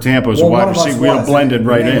field for Tampa as a wide receiver. We would have blended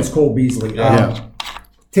right in. It was Cole Beasley.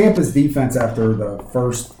 Tampa's defense after the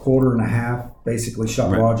first quarter and a half basically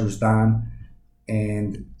shut Rodgers down,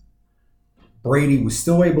 and Brady was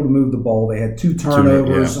still able to move the ball. They had 2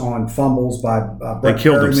 turnovers on fumbles by They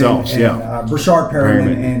killed themselves, Brashard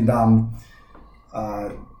Perriman and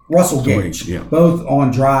Russell Gage, both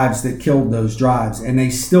on drives that killed those drives. And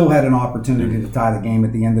they still had an opportunity to tie the game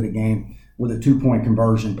at the end of the game with a 2-point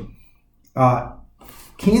conversion.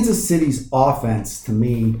 Kansas City's offense, to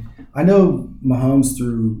me, I know Mahomes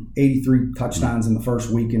threw 83 touchdowns in the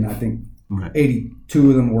first week, and I think 82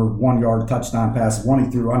 of them were 1-yard touchdown passes. One he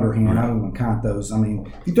threw underhand. I don't even count those. I mean,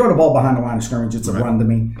 if you throw the ball behind the line of scrimmage, it's a run to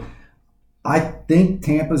me. I think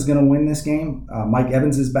Tampa's going to win this game. Mike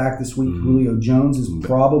Evans is back this week. Julio Jones is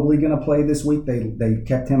probably going to play this week. They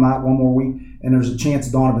kept him out one more week, and there's a chance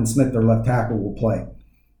Donovan Smith, their left tackle, will play.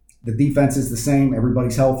 The defense is the same.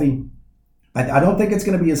 Everybody's healthy. I don't think it's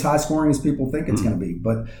going to be as high scoring as people think it's going to be,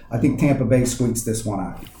 but I think Tampa Bay squeaks this one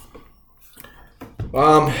out.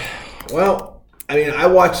 Well, I mean, I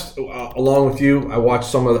watched along with you. I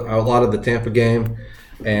watched a lot of the Tampa game,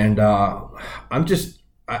 and I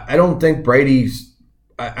don't think Brady's.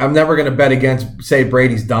 I'm never going to bet against say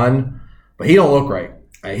Brady's done, but he don't look right.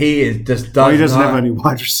 He just does. Well, he doesn't not have any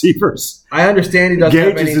wide receivers. I understand he doesn't have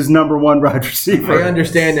Gage any. is his number one wide receiver. I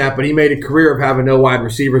understand that, but he made a career of having no wide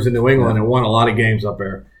receivers in New England and won a lot of games up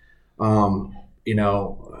there. To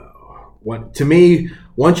me,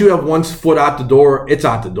 once you have one foot out the door, it's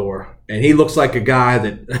out the door. And he looks like a guy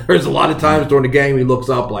that there's a lot of times during the game he looks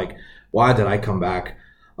up like, why did I come back?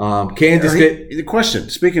 Kansas State. The question,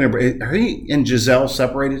 speaking of, are he and Giselle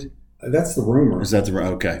separated? That's the rumor. Is that the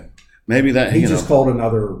okay? Maybe that he just called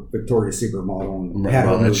another Victoria's Secret model and had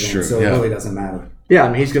her that's move true. in, so it really doesn't matter. Yeah, I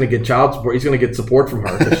mean, he's going to get child support. He's going to get support from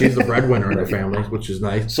her because she's the breadwinner in their family, which is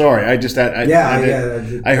nice. Sorry, I just I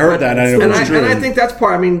heard that. I know it's true. And I think that's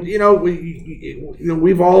part. I mean,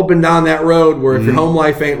 we've all been down that road where if your home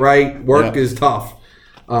life ain't right, work is tough.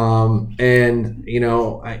 If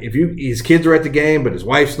his kids are at the game, but his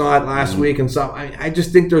wife's not last week and stuff. I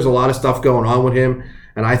just think there's a lot of stuff going on with him.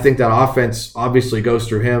 And I think that offense obviously goes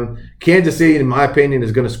through him. Kansas City, in my opinion,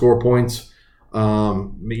 is going to score points.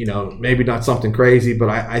 Maybe not something crazy, but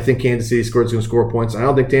I think Kansas City is going to score points. I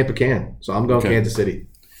don't think Tampa can. So I'm going Kansas City.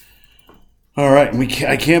 All right.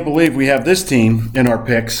 I can't believe we have this team in our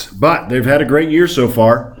picks, but they've had a great year so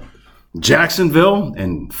far. Jacksonville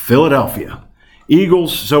and Philadelphia.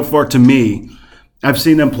 Eagles, so far to me, I've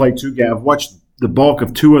seen them play two games. I've watched the bulk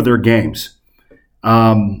of two of their games.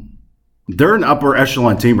 They're an upper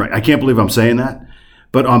echelon team, right? I can't believe I'm saying that.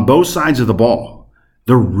 But on both sides of the ball,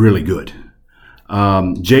 they're really good.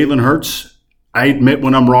 Jalen Hurts, I admit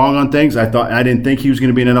when I'm wrong on things. I didn't think he was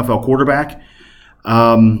going to be an NFL quarterback.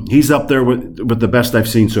 He's up there with the best I've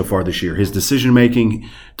seen so far this year. His decision making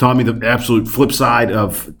taught me the absolute flip side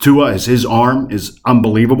of Tua is his arm is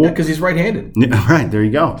unbelievable. Because he's right-handed. Right, there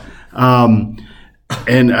you go.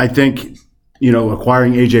 And I think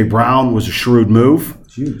acquiring A.J. Brown was a shrewd move.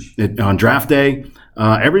 Huge. On draft day.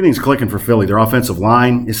 Everything's clicking for Philly. Their offensive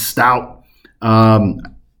line is stout.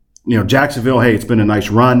 Jacksonville, hey, it's been a nice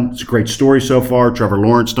run. It's a great story so far. Trevor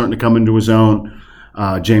Lawrence starting to come into his own.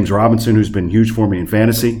 James Robinson, who's been huge for me in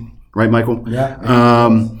fantasy. Right, Michael? Yeah.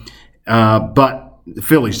 But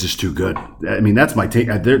Philly's just too good. I mean, that's my team.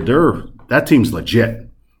 That team's legit.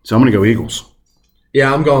 So I'm going to go Eagles.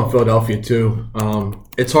 Yeah, I'm going Philadelphia too.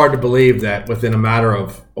 It's hard to believe that within a matter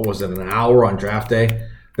of, an hour on draft day,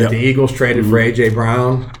 that the Eagles traded for A.J.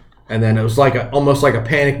 Brown, and then it was almost like a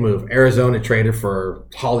panic move. Arizona traded for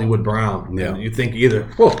Hollywood Brown. Yeah. You think either.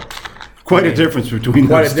 Quite a difference between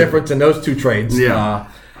quite those a difference in those two trades. Yeah.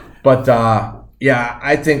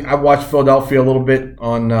 I think I watched Philadelphia a little bit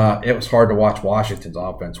on. It was hard to watch Washington's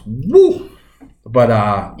offense. Woo!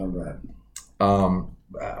 But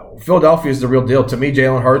Philadelphia is the real deal to me.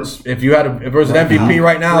 Jalen Hurts. If there was an MVP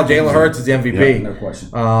right now, Jalen Hurts is the MVP. Yeah, no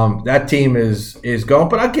question. That team is going.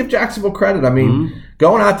 But I give Jacksonville credit. I mean,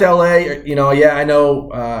 going out to LA, I know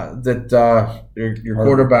that your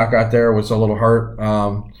quarterback out there was a little hurt.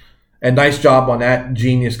 And nice job on that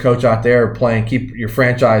genius coach out there playing. Keep your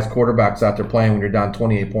franchise quarterbacks out there playing when you're down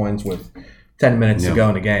 28 points with 10 minutes to go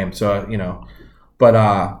in the game. So,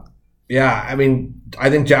 I mean, I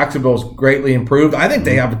think Jacksonville's greatly improved. I think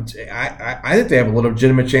they have a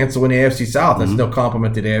legitimate chance to win the AFC South. That's no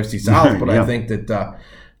compliment to the AFC South, but I think that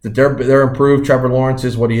they're improved. Trevor Lawrence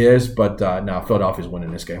is what he is, but no, Philadelphia's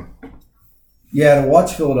winning this game. Yeah, to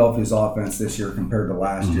watch Philadelphia's offense this year compared to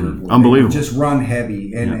last year, unbelievable. Just run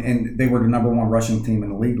heavy, and they were the number one rushing team in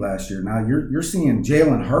the league last year. Now you're seeing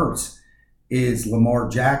Jalen Hurts is Lamar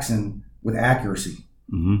Jackson with accuracy.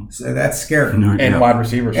 So that's scary. And wide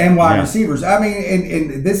receivers. Receivers. I mean,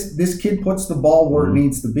 and this kid puts the ball where it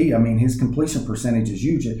needs to be. I mean, his completion percentage is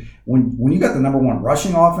huge. When you got the number one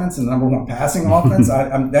rushing offense and the number one passing offense,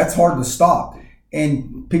 that's hard to stop.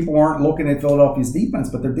 And people aren't looking at Philadelphia's defense,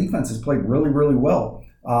 but their defense has played really, really well.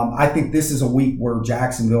 I think this is a week where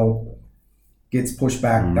Jacksonville gets pushed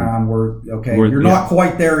back down. You're not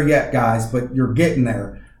quite there yet, guys, but you're getting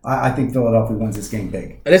there. I think Philadelphia wins this game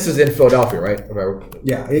big. And this is in Philadelphia, right?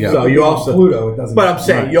 Yeah. So you also Pluto. It doesn't. But I'm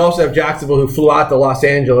saying you also have Jacksonville, who flew out to Los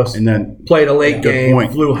Angeles and then played a late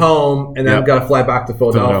game, flew home, and then got to fly back to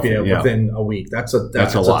Philadelphia yeah. within a week. That's a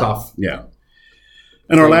lot. Tough. Yeah.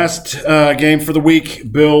 And our last game for the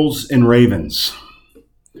week: Bills and Ravens.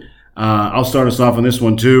 I'll start us off on this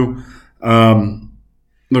one too.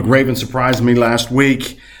 Look, Ravens surprised me last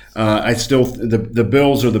week. The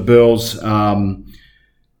Bills are the Bills.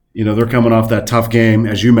 They're coming off that tough game,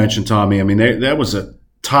 as you mentioned, Tommy. I mean, that was a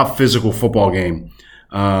tough physical football game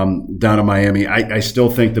down in Miami. I still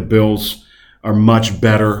think the Bills are much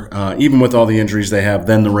better, even with all the injuries they have,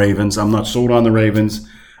 than the Ravens. I'm not sold on the Ravens.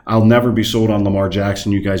 I'll never be sold on Lamar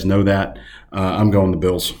Jackson. You guys know that. I'm going the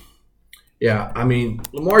Bills. Yeah, I mean,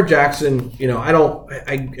 Lamar Jackson,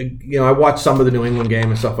 I watched some of the New England game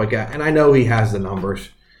and stuff like that, and I know he has the numbers.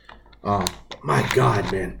 My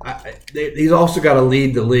God, man. He's also got to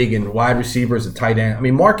lead the league in wide receivers and tight end. I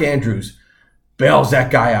mean, Mark Andrews bails that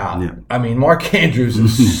guy out. Yeah. I mean, Mark Andrews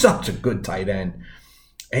is such a good tight end.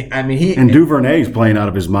 I mean, and Duvernay's playing out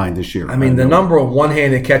of his mind this year. I mean, the number of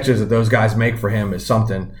one-handed catches that those guys make for him is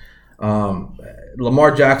something.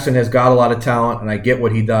 Lamar Jackson has got a lot of talent, and I get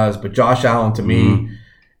what he does. But Josh Allen, to me,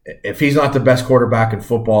 if he's not the best quarterback in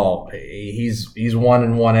football, he's 1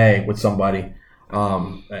 and 1A with somebody.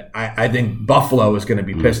 I think Buffalo is going to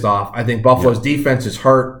be pissed off. I think Buffalo's defense is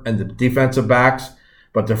hurt, and the defensive backs,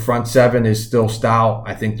 but the front seven is still stout.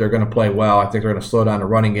 I think they're going to play well. I think they're going to slow down the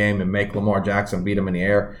running game and make Lamar Jackson beat him in the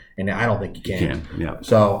air, and I don't think he can. Yeah.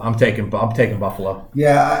 So I'm taking Buffalo.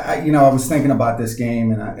 Yeah, I was thinking about this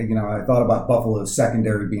game, and I thought about Buffalo's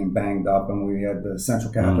secondary being banged up, and we had the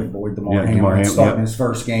Central Catholic boy Damar Hamlin starting his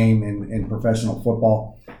first game in professional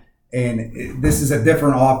football. And this is a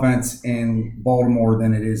different offense in Baltimore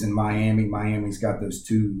than it is in Miami. Miami's got those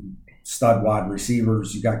two stud wide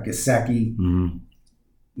receivers. You got Gesicki.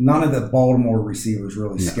 None of the Baltimore receivers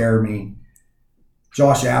really scare me.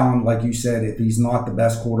 Josh Allen, like you said, if he's not the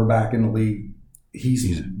best quarterback in the league,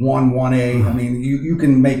 he's 1A. I mean, you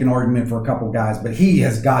can make an argument for a couple guys, but he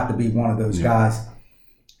has got to be one of those guys.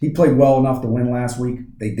 He played well enough to win last week.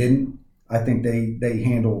 They didn't. I think they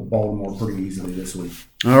handled Baltimore pretty easily this week.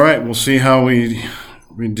 All right, we'll see how we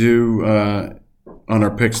do on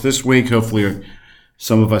our picks this week. Hopefully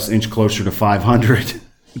some of us inch closer to 500.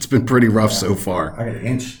 It's been pretty rough so far. I got an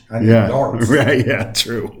inch. I need yards. Right, yeah,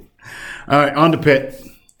 true. All right, on to Pitt.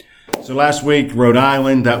 So last week, Rhode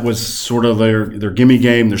Island, that was sort of their gimme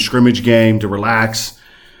game, their scrimmage game to relax,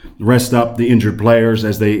 rest up the injured players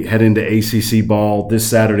as they head into ACC ball this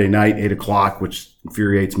Saturday night, 8 o'clock, which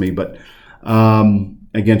infuriates me, but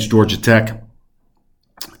against Georgia Tech.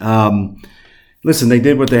 Listen, they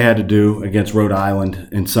did what they had to do against Rhode Island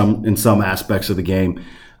in some aspects of the game.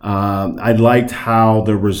 I liked how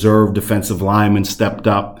the reserve defensive linemen stepped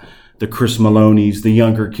up, the Chris Maloney's, the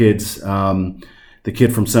younger kids. The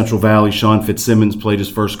kid from Central Valley, Sean Fitzsimmons, played his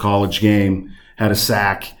first college game, had a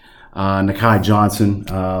sack. Nakai Johnson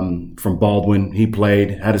from Baldwin, he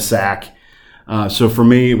played, had a sack. So for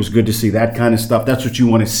me, it was good to see that kind of stuff. That's what you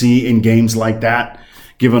want to see in games like that.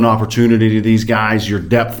 Give an opportunity to these guys, your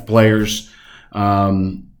depth players,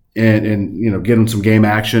 and get them some game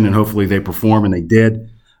action, and hopefully they perform, and they did.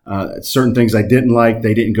 Certain things I didn't like,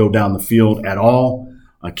 they didn't go down the field at all.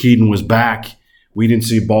 Keaton was back. We didn't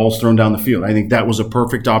see balls thrown down the field. I think that was a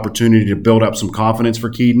perfect opportunity to build up some confidence for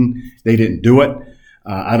Keaton. They didn't do it.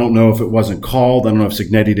 I don't know if it wasn't called. I don't know if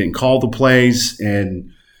Signetti didn't call the plays,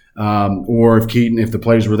 and or if the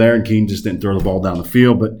plays were there and Keaton just didn't throw the ball down the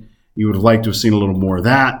field. But you would have liked to have seen a little more of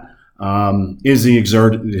that. Izzy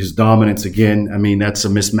exerted his dominance again. I mean, that's a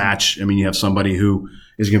mismatch. I mean, you have somebody who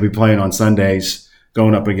is going to be playing on Sundays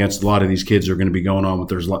going up against a lot of these kids who are going to be going on with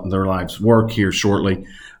their lives' work here shortly.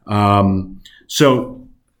 So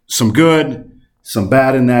some good, some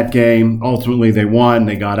bad in that game. Ultimately, they won.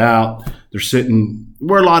 They got out. They're sitting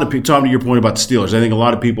where a lot of people, Tom, to your point about the Steelers, I think a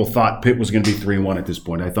lot of people thought Pitt was going to be 3-1 at this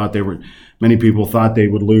point. Many people thought they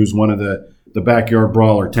would lose one of the backyard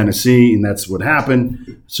brawler Tennessee, and that's what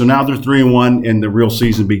happened. So now they're 3-1, and the real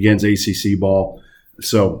season begins, ACC ball.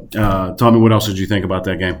 So, Tommy, what else did you think about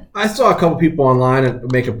that game? I saw a couple people online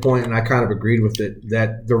make a point, and I kind of agreed with it,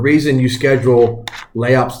 that the reason you schedule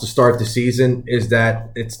layups to start the season is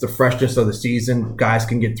that it's the freshness of the season. Guys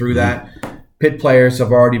can get through that. Pitt players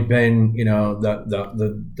have already been,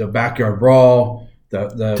 the backyard brawl, the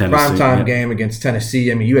primetime game against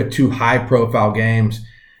Tennessee. I mean, you had two high-profile games.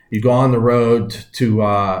 You go on the road to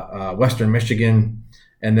Western Michigan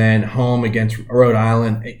and then home against Rhode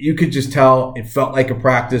Island. You could just tell it felt like a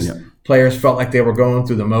practice. Yeah. Players felt like they were going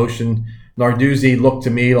through the motion. Narduzzi looked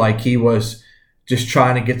to me like he was just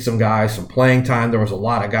trying to get some guys some playing time. There was a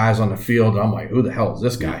lot of guys on the field, and I'm like, who the hell is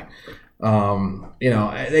this guy?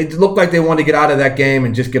 They looked like they wanted to get out of that game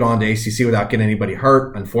and just get on to ACC without getting anybody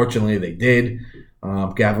hurt. Unfortunately, they did.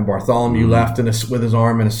 Gavin Bartholomew left with his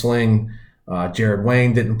arm in a sling. Jared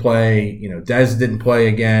Wayne didn't play. Dez didn't play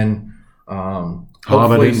again.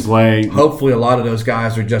 Hopefully didn't play. Hopefully, a lot of those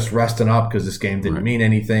guys are just resting up because this game didn't mean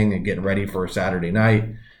anything and getting ready for a Saturday night.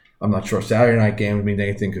 I'm not sure Saturday night games mean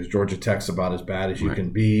anything because Georgia Tech's about as bad as you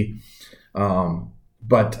can be.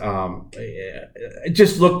 But it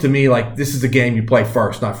just looked to me like this is a game you play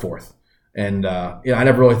first, not fourth. And I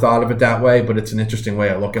never really thought of it that way, but it's an interesting way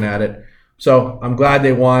of looking at it. So I'm glad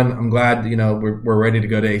they won. I'm glad we're ready to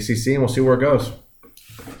go to ACC, and we'll see where it goes.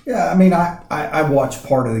 Yeah, I mean, I watched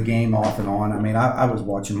part of the game off and on. I mean, I was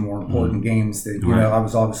watching more important games. That I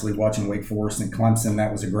was obviously watching Wake Forest and Clemson.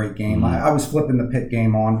 That was a great game. I was flipping the Pitt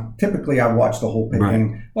game on. Typically, I watch the whole Pitt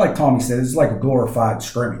game. Like Tommy said, it's like a glorified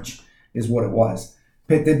scrimmage is what it was.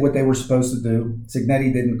 Pitt did what they were supposed to do.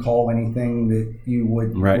 Cignetti didn't call anything that you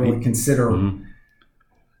would really consider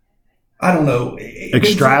I don't know,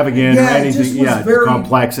 extravagant or anything. Very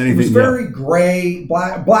complex. Anything. It was very gray,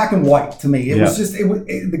 black and white to me. It was just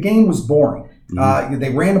the game was boring.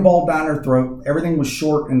 They ran the ball down their throat. Everything was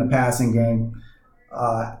short in the passing game.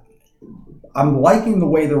 I'm liking the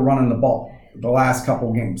way they're running the ball the last couple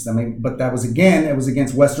of games. I mean, but it was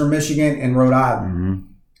against Western Michigan and Rhode Island.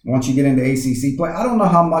 Once you get into ACC play, I don't know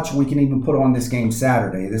how much we can even put on this game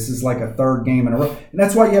Saturday. This is like a third game in a row. And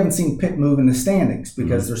that's why you haven't seen Pitt move in the standings,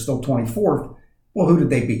 because they're still 24th. Well, who did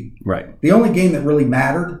they beat? Right. The only game that really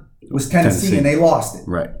mattered was Tennessee, and they lost it.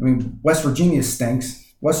 Right. I mean, West Virginia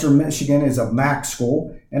stinks. Western Michigan is a MAC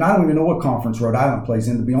school, and I don't even know what conference Rhode Island plays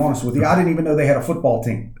in, to be honest with you. I didn't even know they had a football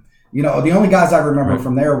team. The only guys I remember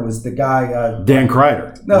from there was the guy Dan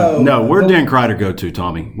Kreider. No. Where'd Dan Kreider go to,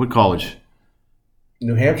 Tommy? What college?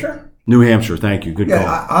 New Hampshire? New Hampshire, thank you. Good call.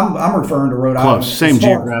 I'm referring to Rhode Island. Close, same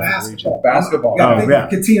geographic region. Basketball.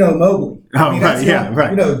 Catino Mobley.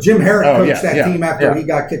 Right. Jim Herrick coached that team after he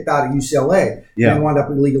got kicked out of UCLA and wound up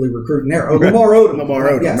illegally recruiting there. Lamar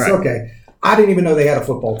Odom. Yes, okay. I didn't even know they had a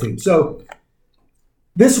football team. So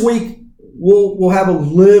this week we'll have a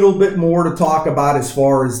little bit more to talk about as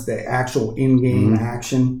far as the actual in-game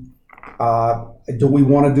action. Do we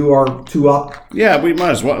want to do our 2-up? Yeah, we might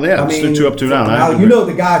as well. Yeah, let's do 2-up, 2-down. Now,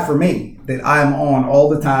 the guy for me that I'm on all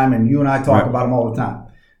the time, and you and I talk about him all the time.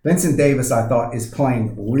 Vincent Davis, I thought, is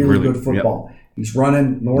playing really good football. Yep. He's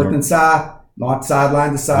running north and side, not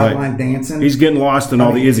sideline to sideline, dancing. He's getting lost in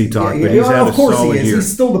all the Izzy talk, but he's had a solid year.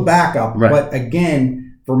 He's still the backup. Right. But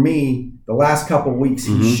again, for me, the last couple of weeks,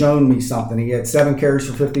 he's shown me something. He had 7 carries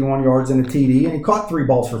for 51 yards and a TD, and he caught 3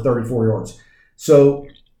 balls for 34 yards. So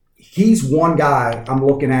he's one guy I'm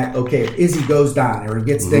looking at, okay, if Izzy goes down or he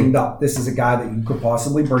gets dinged up, this is a guy that you could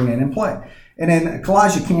possibly bring in and play. And then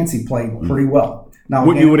Kalijah Cansey played pretty well. Now,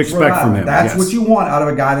 what you would expect from him. That's what you want out of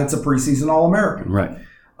a guy that's a preseason All-American. Right.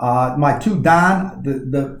 My 2 down,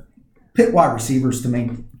 the Pitt wide receivers to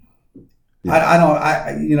me,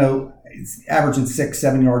 it's averaging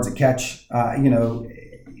 6-7 yards a catch.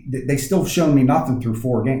 They still shown me nothing through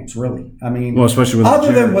 4 games, really. I mean, especially with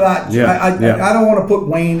other than what I don't want to put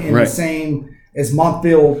Wayne in the same as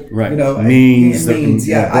Montfield. Right. Means.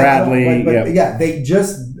 Bradley. They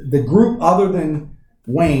just the group other than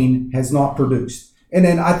Wayne has not produced. And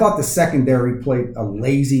then I thought the secondary played a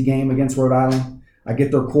lazy game against Rhode Island. I get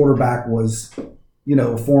their quarterback was,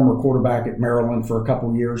 a former quarterback at Maryland for a couple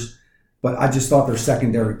of years, but I just thought their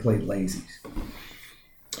secondary played lazy.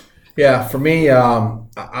 Yeah, for me,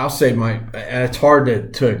 I'll say and it's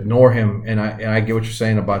hard to ignore him, and I get what you're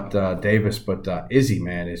saying about Davis, but Izzy,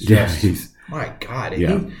 man, is just my God.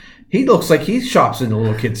 Yeah. He looks like he shops in the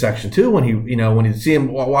little kid section too when you see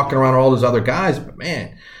him walking around all those other guys, but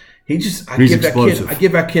man, I give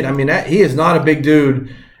that kid. I mean, he is not a big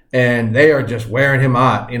dude, and they are just wearing him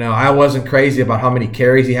out. I wasn't crazy about how many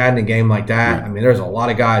carries he had in a game like that. Right. I mean, there's a lot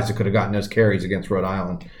of guys that could have gotten those carries against Rhode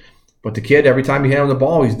Island. But the kid, every time you hand him the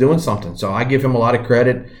ball, he's doing something. So I give him a lot of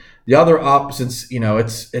credit. The other up, since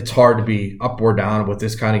it's hard to be up or down with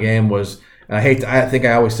this kind of game, was, and I think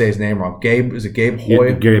I always say his name wrong. Gabe Hoy?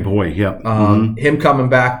 Yeah, Gabe Hoy, yeah. Him coming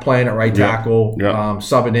back, playing at right tackle,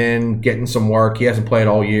 subbing in, getting some work. He hasn't played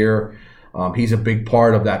all year. He's a big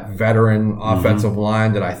part of that veteran offensive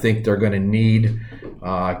line that I think they're going to need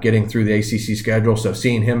getting through the ACC schedule. So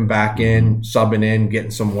seeing him back in, subbing in, getting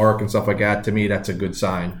some work and stuff like that, to me, that's a good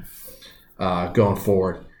sign going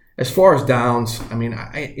forward. As far as downs, I mean,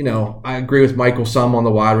 I agree with Michael some on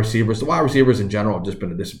the wide receivers. The wide receivers in general have just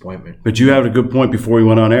been a disappointment. But you had a good point before we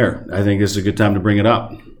went on air. I think this is a good time to bring it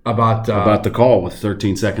up. About the call with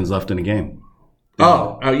 13 seconds left in the game.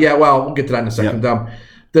 Well, we'll get to that in a second.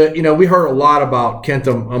 Yeah. We heard a lot about Kent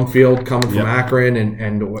Umfield coming from Akron,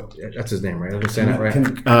 and what, that's his name, right? Am I saying that right?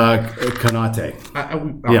 Kanate.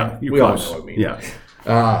 We all know what I mean. Yeah.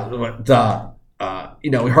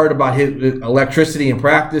 We heard about his electricity in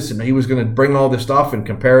practice, and he was going to bring all this stuff in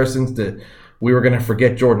comparisons that we were going to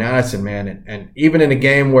forget Jordan Addison, man. And even in a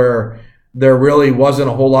game where there really wasn't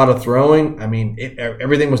a whole lot of throwing, I mean,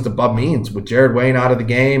 everything was above means with Jared Wayne out of the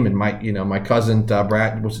game, and my cousin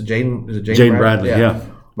Brad, was it Jaden Bradley? Yeah.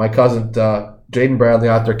 My cousin Jaden Bradley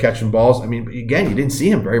out there catching balls. I mean, again, you didn't see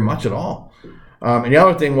him very much at all. And the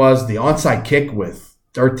other thing was the onside kick with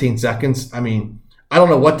 13 seconds. I mean, I don't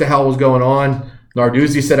know what the hell was going on.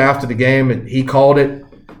 Narduzzi said after the game, and he called it.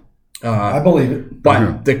 I believe it.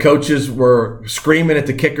 But the coaches were screaming at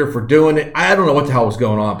the kicker for doing it. I don't know what the hell was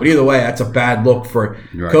going on. But either way, that's a bad look for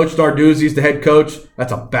Coach Narduzzi's the head coach.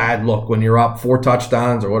 That's a bad look when you're up 4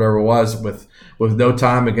 touchdowns or whatever it was with no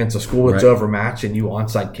time against a school that's overmatched and you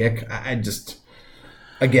onside kick. I just,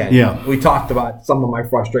 again, we talked about some of my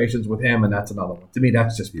frustrations with him, and that's another one. To me,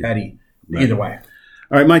 that's just petty. Right. Either way.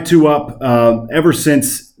 All right, my 2 up. Ever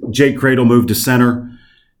since Jake Cradle moved to center,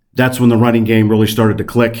 that's when the running game really started to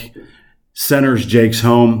click. Center's Jake's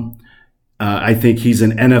home. I think he's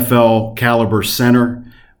an NFL caliber center.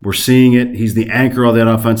 We're seeing it. He's the anchor of that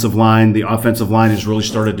offensive line. The offensive line has really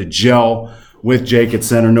started to gel with Jake at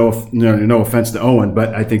center. No offense to Owen,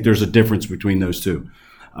 but I think there's a difference between those two.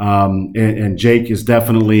 And Jake has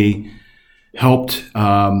definitely helped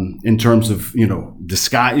in terms of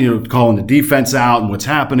disguise, calling the defense out and what's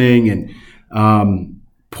happening, and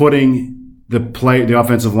putting the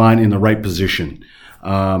offensive line in the right position.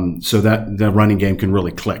 So that the running game can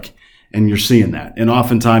really click, and you're seeing that. And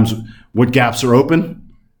oftentimes, what gaps are open?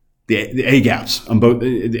 The A gaps on both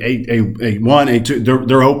A1, A2.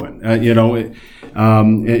 They're open.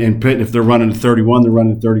 And Pitt, if they're running a 31, they're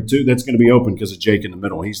running a 32. That's going to be open because of Jake in the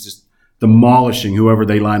middle. He's just demolishing whoever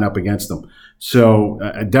they line up against them. So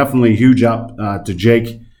definitely huge up to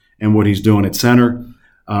Jake and what he's doing at center.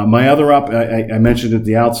 My other up, I mentioned at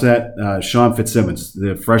the outset, Sean Fitzsimmons,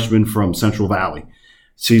 the freshman from Central Valley.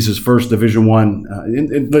 Sees his first Division I.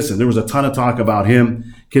 And listen, there was a ton of talk about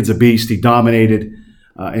him. Kid's a beast. He dominated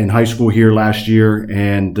in high school here last year,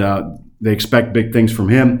 and they expect big things from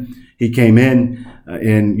him. He came in,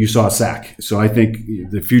 and you saw a sack. So I think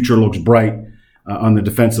the future looks bright on the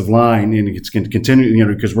defensive line, and it's going to continue,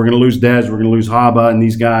 because we're going to lose Dez, we're going to lose Haba and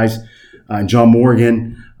these guys, and John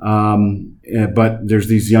Morgan. But there's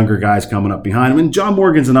these younger guys coming up behind him. And John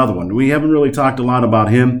Morgan's another one. We haven't really talked a lot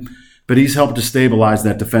about him, but he's helped to stabilize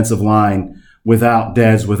that defensive line without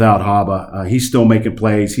Dez, without Haba. He's still making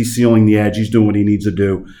plays. He's sealing the edge. He's doing what he needs to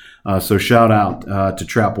do. So shout out to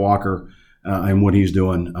Trap Walker and what he's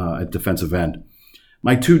doing at defensive end.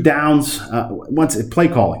 My 2 downs, once play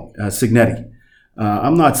calling, Signetti.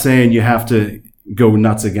 I'm not saying you have to go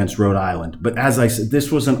nuts against Rhode Island, but as I said,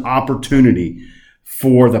 this was an opportunity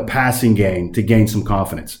for the passing game to gain some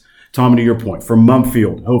confidence. Tommy, to your point, for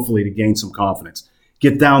Mumfield, hopefully to gain some confidence.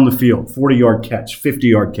 Get down the field, 40-yard catch,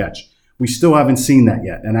 50-yard catch. We still haven't seen that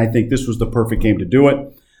yet, and I think this was the perfect game to do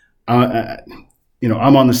it.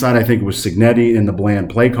 I'm on the side, I think it was Signetti in the bland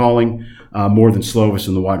play calling more than Slovis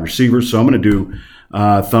in the wide receivers. So I'm going to do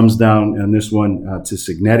thumbs down on this one to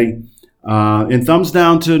Signetti. And thumbs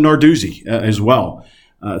down to Narduzzi as well.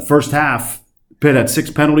 First half, Pitt had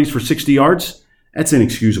 6 penalties for 60 yards. That's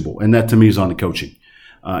inexcusable, and that to me is on the coaching.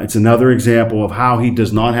 It's another example of how he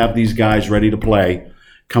does not have these guys ready to play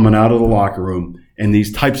coming out of the locker room in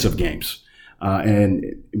these types of games. And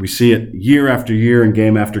we see it year after year and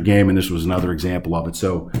game after game, and this was another example of it.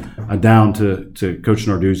 So down to Coach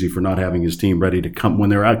Narduzzi for not having his team ready to come when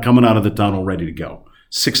they're coming out of the tunnel ready to go.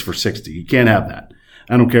 6 for 60. You can't have that.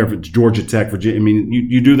 I don't care if it's Georgia Tech, Virginia. I mean,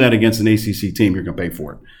 you do that against an ACC team, you're going to pay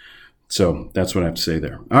for it. So that's what I have to say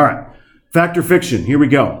there. All right. Fact or fiction. Here we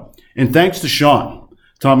go. And thanks to Sean,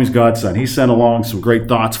 Tommy's godson. He sent along some great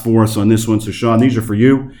thoughts for us on this one. So, Sean, these are for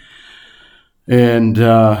you. And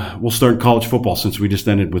we'll start college football since we just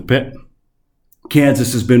ended with Pitt.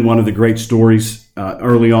 Kansas has been one of the great stories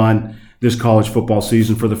early on this college football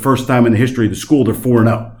season. For the first time in the history of the school, they're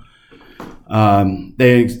 4-0.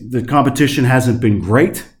 The competition hasn't been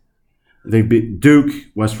great. They beat Duke,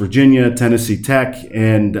 West Virginia, Tennessee Tech,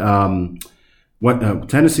 and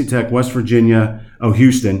Tennessee Tech, West Virginia,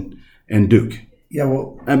 Houston, and Duke. Yeah,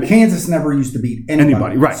 well, Kansas never used to beat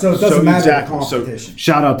anybody. Right. So it doesn't matter the competition. So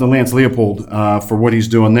shout out to Lance Leopold for what he's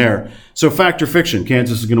doing there. So fact or fiction,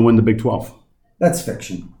 Kansas is going to win the Big 12. That's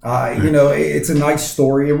fiction. It's a nice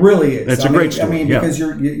story. It really is. It's a great story. Because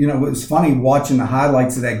it was funny watching the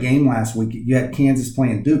highlights of that game last week. You had Kansas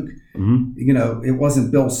playing Duke. Mm-hmm. It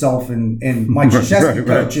wasn't Bill Self and Mike Krzyzewski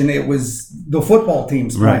coaching. It was the football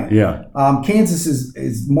teams playing. Right. Yeah. Kansas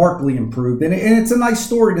is markedly improved, and it's a nice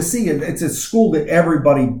story to see. It's a school that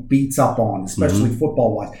everybody beats up on, especially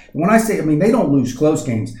football wise. And when I say, they don't lose close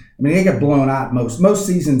games. They get blown out most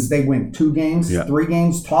seasons. They win 2 games, 3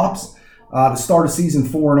 games tops. To start a season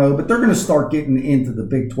 4-0, but they're going to start getting into the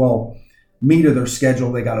Big 12 meat of their schedule.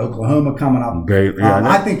 They got Oklahoma coming up.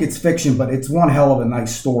 I think it's fiction, but it's one hell of a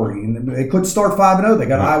nice story. And they could start 5-0. They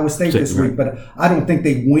got Iowa State this week, but I don't think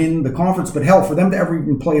they win the conference. But hell, for them to ever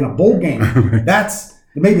even play in a bowl game, that's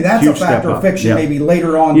huge a fact or fiction. Maybe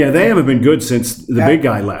later on. Yeah, they haven't been good since the big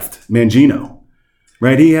guy left, Mangino.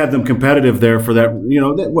 right? He had them competitive there for that,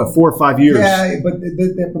 4 or 5 years. Yeah, but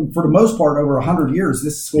for the most part, over 100 years,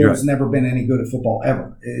 this school has never been any good at football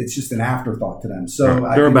ever. It's just an afterthought to them. So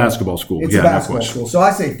they're a basketball school. It's a basketball school. So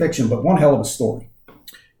I say fiction, but one hell of a story.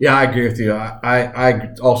 Yeah, I agree with you.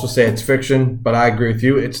 I also say it's fiction, but I agree with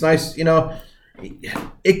you. It's nice,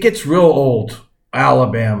 it gets real old.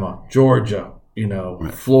 Alabama, Georgia,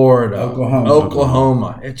 Florida,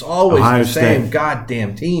 Oklahoma. It's always Ohio the same State.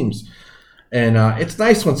 goddamn teams. And it's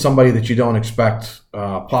nice when somebody that you don't expect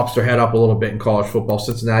pops their head up a little bit in college football.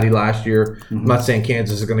 Cincinnati last year. Mm-hmm. I'm not saying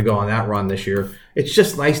Kansas is going to go on that run this year. It's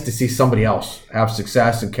just nice to see somebody else have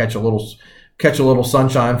success and catch a little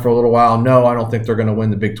sunshine for a little while. No, I don't think they're going to win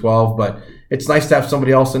the Big 12, but it's nice to have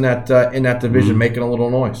somebody else in that division making a little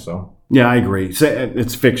noise. So. Yeah, I agree.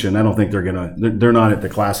 It's fiction. I don't think they're not at the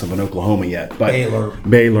class of an Oklahoma yet. But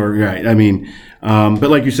Baylor, right. I mean, but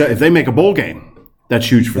like you said, if they make a bowl game,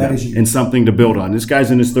 that's huge for them and something to build on. This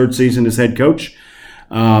guy's in his third season as head coach.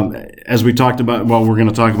 As we talked about, we're going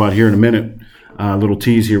to talk about here in a minute, a little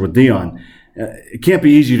tease here with Deion. It can't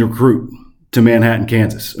be easy to recruit to Manhattan,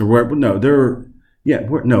 Kansas. Manhattan,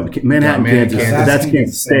 Kansas. That's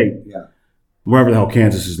Kansas State. Yeah. Wherever the hell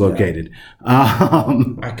Kansas is located.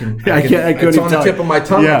 I couldn't it's on the tip of my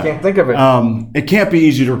tongue. Yeah. I can't think of it. It can't be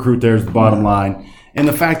easy to recruit there is the bottom line. And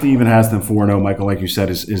the fact that he even has them 4-0, Michael, like you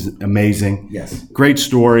said, is amazing. Yes. Great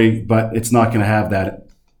story, but it's not going to have that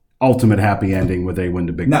ultimate happy ending where they win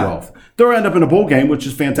the Big 12. They'll end up in a bowl game, which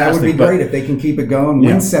is fantastic. That would be great if they can keep it going,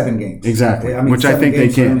 win 7 games. Exactly, which I think they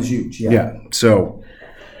can. Is huge. Yeah. So,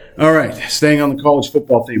 all right, staying on the college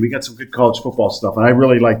football theme, we got some good college football stuff, and I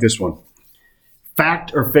really like this one.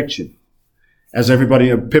 Fact or fiction? As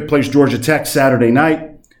everybody, Pitt plays Georgia Tech Saturday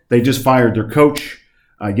night. They just fired their coach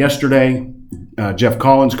yesterday. Jeff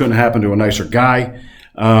Collins couldn't happen to a nicer guy.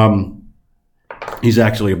 He's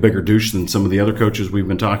actually a bigger douche than some of the other coaches we've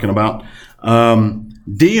been talking about.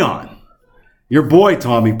 Deion, your boy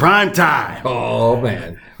Tommy, prime time. Oh,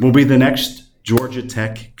 man. Will be the next Georgia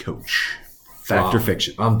Tech coach. Fact or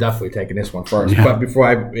fiction? I'm definitely taking this one first. Yeah. But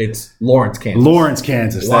before it's Lawrence, Kansas. Lawrence,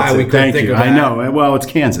 Kansas. Why we couldn't think of that. I know. Well, it's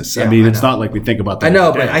Kansas. Yeah, it's not like we think about that. I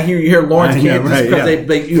know, but you hear Lawrence, Kansas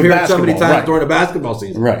because you hear it so many times during the basketball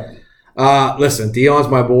season. Right. Listen, Deion's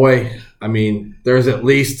my boy. I mean, there's at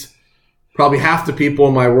least probably half the people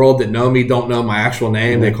in my world that know me don't know my actual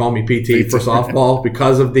name. They call me PT for softball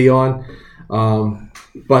because of Deion.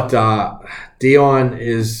 But Deion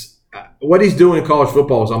is what he's doing in college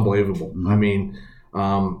football is unbelievable. I mean,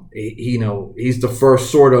 he's the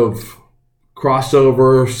first sort of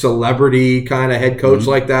crossover celebrity kind of head coach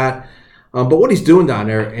like that. But what he's doing down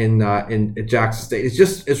there in Jackson State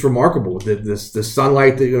it's remarkable. The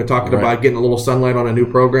sunlight that you're talking about, getting a little sunlight on a new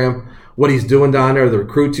program. What he's doing down there, the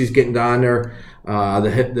recruits he's getting down there,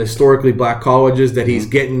 the historically black colleges that he's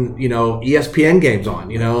getting, ESPN games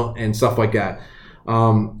on, and stuff like that.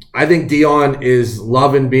 I think Deion is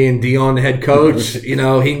loving being Deion, the head coach. He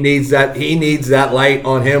needs that light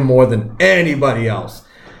on him more than anybody else.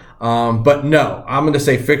 But no, I'm going to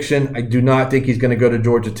say fiction. I do not think he's going to go to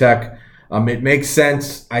Georgia Tech. It makes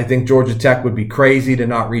sense. I think Georgia Tech would be crazy to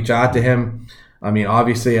not reach out to him. I mean,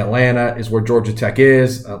 obviously Atlanta is where Georgia Tech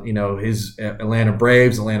is. His Atlanta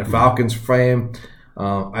Braves, Atlanta Falcons fame.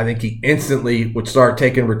 I think he instantly would start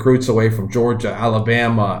taking recruits away from Georgia,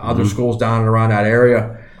 Alabama, other schools down and around that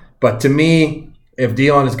area. But to me, if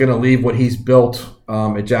Deion is going to leave what he's built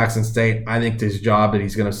at Jackson State, I think his job that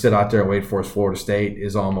he's going to sit out there and wait for is Florida State,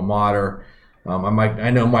 his alma mater.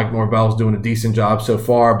 I know Mike Norvell's doing a decent job so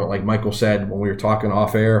far, but like Michael said when we were talking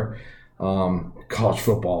off air, college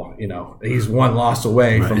football, he's one loss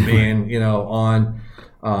away from being, on.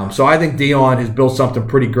 So I think Deion has built something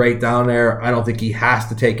pretty great down there. I don't think he has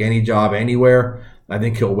to take any job anywhere. I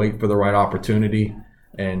think he'll wait for the right opportunity,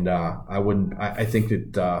 and I think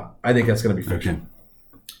that's going to be fiction.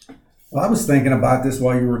 Well, I was thinking about this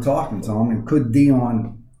while you were talking, Tom. And could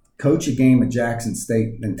Deion coach a game at Jackson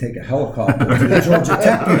State and take a helicopter to the Georgia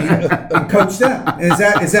Tech game and coach them? Is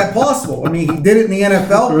that possible? I mean, he did it in the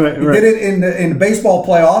NFL. He did it in the baseball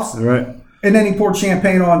playoffs. Right. And then he poured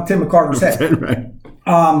champagne on Tim McCarter's head. Right.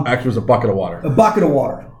 Actually, it was a bucket of water. A bucket of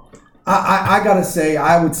water. I gotta say,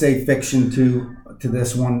 I would say fiction to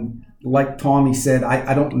this one. Like Tommy said,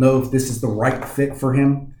 I don't know if this is the right fit for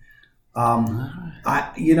him. I'm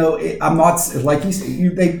not like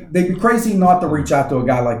they'd be crazy not to reach out to a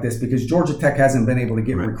guy like this because Georgia Tech hasn't been able to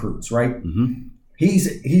get recruits. Right? Mm-hmm.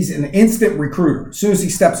 He's an instant recruiter as soon as he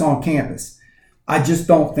steps on campus. I just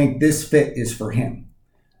don't think this fit is for him.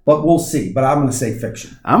 But we'll see. But I'm going to say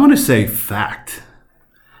fiction. I'm going to say fact.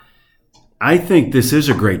 I think this is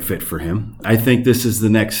a great fit for him. I think this is the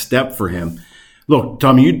next step for him. Look,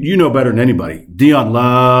 Tommy, you know better than anybody. Deion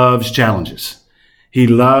loves challenges. He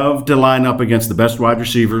loved to line up against the best wide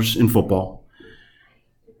receivers in football.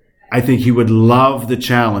 I think he would love the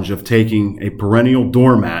challenge of taking a perennial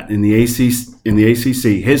doormat in the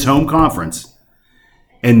ACC, his home conference,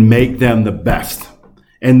 and make them the best.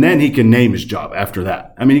 And then he can name his job after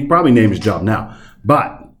that. I mean, he can probably name his job now.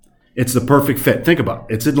 But it's the perfect fit. Think about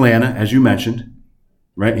it. It's Atlanta, as you mentioned,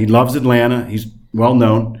 right? He loves Atlanta. He's well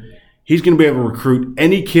known. He's going to be able to recruit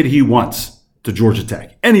any kid he wants to Georgia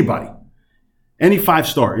Tech. Anybody. Any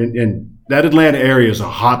 5-star. And that Atlanta area is a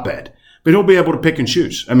hotbed. But he'll be able to pick and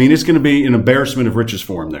choose. I mean, it's going to be an embarrassment of riches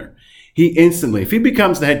for him there. He instantly, if he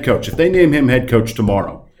becomes the head coach, if they name him head coach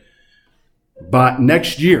tomorrow, but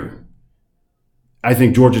next year, I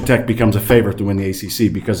think Georgia Tech becomes a favorite to win the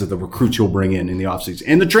ACC because of the recruits he'll bring in the offseason.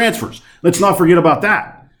 And the transfers. Let's not forget about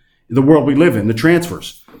that. The world we live in, the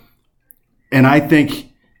transfers. And I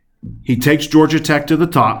think he takes Georgia Tech to the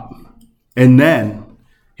top, and then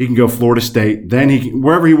he can go Florida State, then he can,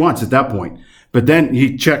 wherever he wants at that point. But then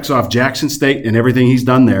he checks off Jackson State and everything he's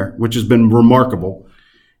done there, which has been remarkable.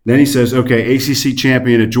 Then he says, okay, ACC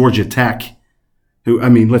champion at Georgia Tech.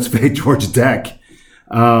 Let's face Georgia Tech.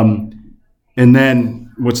 And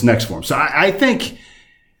then what's next for him? So I think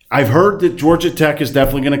I've heard that Georgia Tech is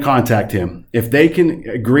definitely going to contact him. If they can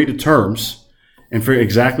agree to terms and for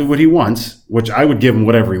exactly what he wants, which I would give him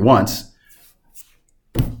whatever he wants,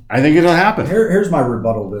 I think it'll happen. Here's my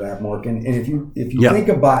rebuttal to that, Mark. And if you think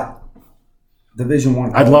about Division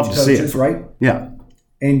I I'd love to coaches, see it. right? Yeah.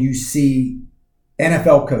 And you see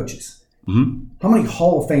NFL coaches. Mm-hmm. How many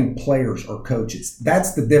Hall of Fame players are coaches?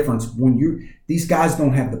 That's the difference. These guys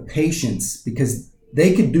don't have the patience because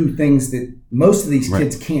they could do things that most of these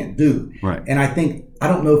kids can't do. Right. And I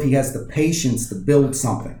don't know if he has the patience to build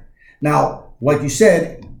something. Now, like you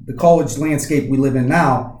said, the college landscape we live in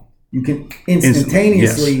now, you can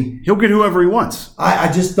instantaneously. Yes. He'll get whoever he wants. I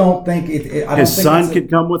just don't think his son could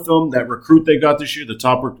come with them. That recruit they got this year,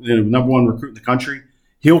 the number one recruit in the country,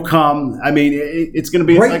 he'll come. I mean, it's going to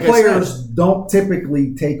be great. Like players don't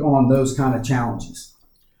typically take on those kind of challenges.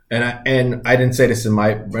 And I didn't say this in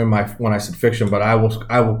my when I said fiction, but I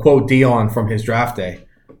will quote Deion from his draft day,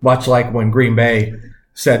 much like when Green Bay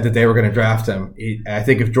said that they were going to draft him. I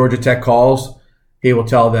think if Georgia Tech calls, he will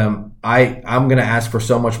tell them, I'm going to ask for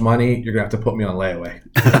so much money, you're going to have to put me on layaway.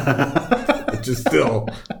 Which is still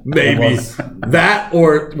maybe that,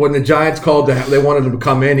 or when the Giants called, they wanted him to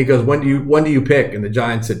come in, he goes, when do you pick? And the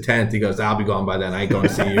Giants said 10th. He goes, I'll be gone by then. I ain't going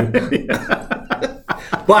to see you.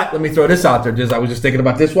 But let me throw this out there. I was just thinking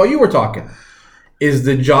about this while you were talking. Is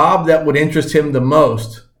the job that would interest him the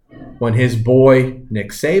most when his boy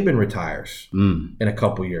Nick Saban retires in a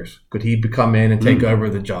couple years? Could he come in and take over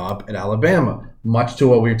the job at Alabama? Much to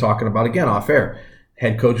what we were talking about again off air.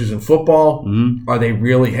 Head coaches in football, are they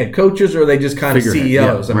really head coaches or are they just kind of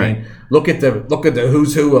CEOs? Yeah, I mean, look at the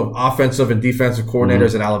who's who of offensive and defensive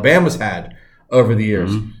coordinators that Alabama's had over the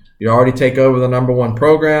years. You already take over the number one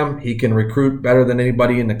program. He can recruit better than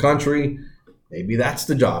anybody in the country. Maybe that's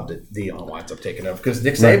the job that Deion winds up taking over because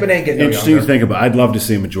Nick Saban ain't getting no interesting younger. to think about. I'd love to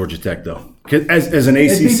see him at Georgia Tech though. As an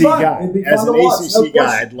ACC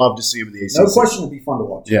guy, I'd love to see him in the ACC. No question, it'd be fun to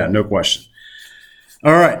watch. Yeah, no question.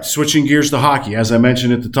 All right, switching gears to hockey. As I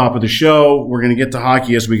mentioned at the top of the show, we're going to get to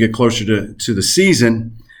hockey as we get closer to the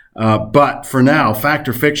season. But for now, fact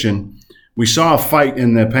or fiction, we saw a fight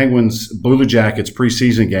in the Penguins Blue Jackets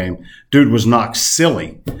preseason game. Dude was knocked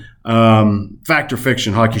silly. Fact or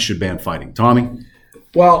fiction, hockey should ban fighting. Tommy?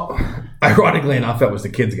 Well, ironically enough, that was the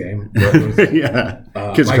kids' game. Yeah.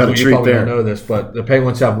 Kids Michael, got a you treat probably there. don't know this, but the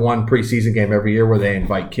Penguins have one preseason game every year where they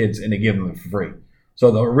invite kids and they give them for free. So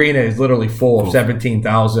the arena is literally full of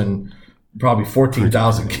 17,000, probably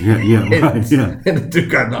 14,000 kids. Right, yeah. And the dude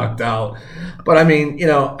got knocked out. But I mean,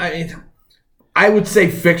 I would say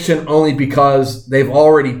fiction only because they've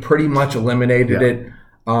already pretty much eliminated it.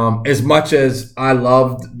 As much as I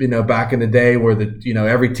loved, back in the day where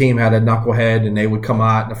every team had a knucklehead and they would come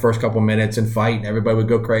out in the first couple minutes and fight and everybody would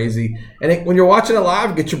go crazy. And when you're watching it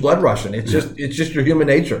live, it gets your blood rushing. It's just your human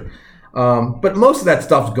nature. But most of that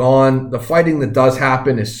stuff's gone. The fighting that does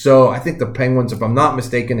happen is I think the Penguins, if I'm not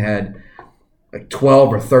mistaken, had like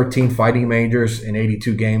 12 or 13 fighting majors in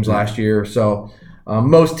 82 games last year. So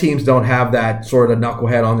most teams don't have that sort of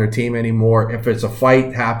knucklehead on their team anymore. If it's a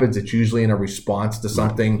fight happens, it's usually in a response to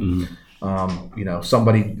something.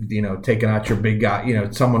 Somebody, taking out your big guy,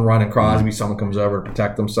 someone running Crosby, someone comes over to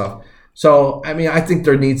protect themselves. So, I mean, I think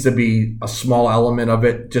there needs to be a small element of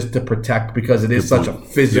it just to protect because it is such a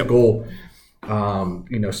physical,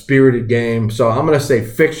 spirited game. So I'm going to say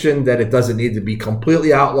fiction that it doesn't need to be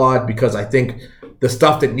completely outlawed because I think the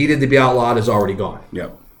stuff that needed to be outlawed is already gone.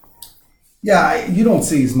 Yep. Yeah, you don't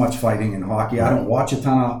see as much fighting in hockey. I don't watch a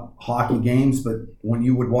ton of hockey games, but when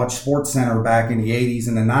you would watch SportsCenter back in the 80s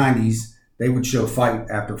and the 90s, they would show fight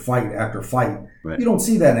after fight after fight. Right. You don't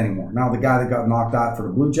see that anymore. Now, the guy that got knocked out for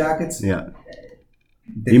the Blue Jackets, Yeah.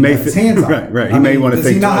 he may his hands up. Right. He may want to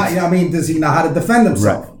take does he know how to defend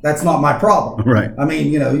himself? Right. That's not my problem. Right. I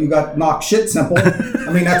mean, you got knocked shit simple.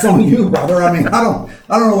 I mean, that's on you, brother. I mean, I don't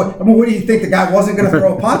know what do you think, the guy wasn't going to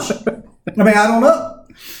throw a punch? I mean, I don't know.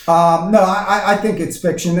 No, I think it's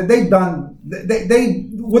fiction. They've done they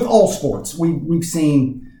with all sports. We've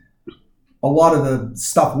seen a lot of the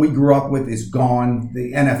stuff we grew up with is gone.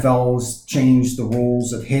 The NFL's changed the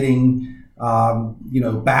rules of hitting.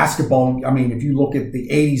 Basketball. I mean, if you look at the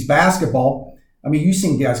 80s basketball, I mean, you've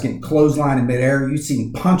seen guys getting clothesline in midair. You've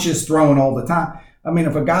seen punches thrown all the time. I mean,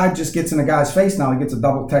 if a guy just gets in a guy's face now, he gets a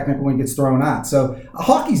double technical and gets thrown out. So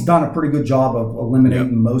hockey's done a pretty good job of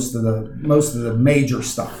eliminating most of the major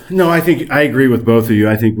stuff. No, I think I agree with both of you.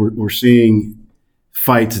 I think we're seeing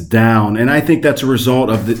fights down, and I think that's a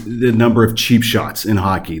result of the number of cheap shots in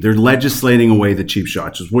hockey. They're legislating away the cheap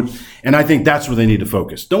shots, and I think that's where they need to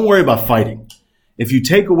focus. Don't worry about fighting. If you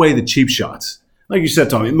take away the cheap shots, like you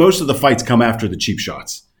said, Tommy, most of the fights come after the cheap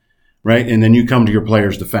shots. Right? And then you come to your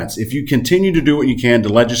player's defense. If you continue to do what you can to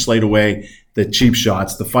legislate away the cheap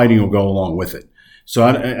shots, the fighting will go along with it. So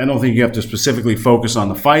I don't think you have to specifically focus on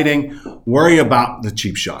the fighting. Worry about the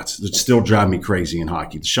cheap shots that still drive me crazy in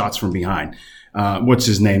hockey. The shots from behind. What's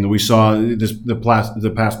his name that we saw the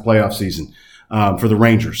past playoff season for the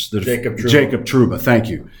Rangers? Jacob Trouba, thank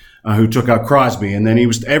you, who took out Crosby. And then he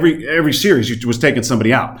was every series he was taking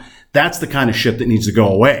somebody out. That's the kind of shit that needs to go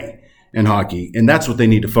away in hockey, and that's what they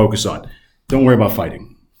need to focus on. Don't worry about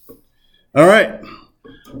fighting. All right.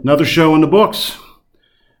 Another show in the books.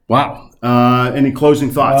 Wow. Any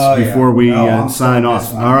closing thoughts before we sign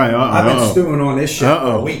off? All right. I've been stewing on this shit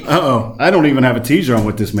for a week. I don't even have a teaser on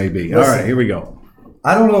what this may be. Listen, all right, here we go.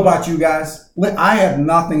 I don't know about you guys. I have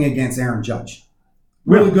nothing against Aaron Judge.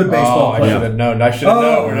 Really good baseball player. I should have known. I should have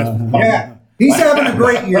known. Yeah. He's having a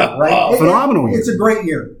great year, right? Phenomenal year. It's a great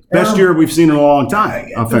year. Best year we've seen in a long time.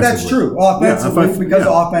 That's true. Offensively, because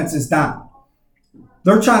the offense is down.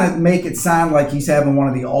 They're trying to make it sound like he's having one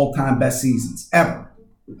of the all-time best seasons ever.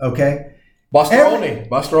 Okay?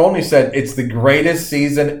 Buster Olney said it's the greatest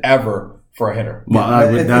season ever for a hitter. Well,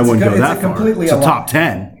 I wouldn't go that far. It's a top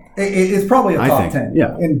 10. It's probably a top 10.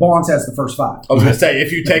 Yeah. And Bonds has the first 5. I was going to say,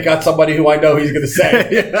 if you take out somebody who I know, he's going to say.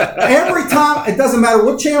 Every time, it doesn't matter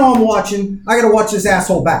what channel I'm watching, I got to watch this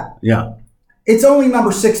asshole back. Yeah. It's only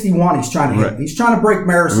number 61 he's trying to hit. Right. He's trying to break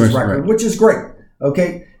Maris's record, which is great.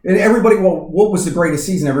 Okay? And everybody, what was the greatest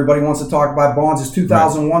season? Everybody wants to talk about Bonds'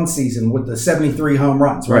 2001 season with the 73 home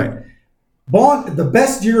runs, right? Bond, the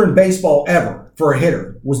best year in baseball ever for a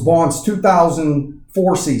hitter was Bonds'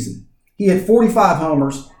 2004 season. He had 45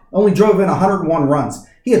 homers, only drove in 101 runs.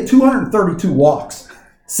 He had 232 walks.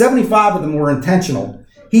 75 of them were intentional.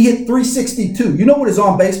 He hit 362. You know what his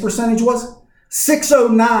on-base percentage was?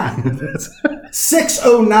 609.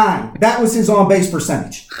 609. That was his on-base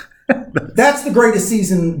percentage. That's the greatest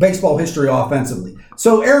season in baseball history offensively.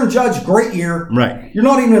 So Aaron Judge, great year. Right. You're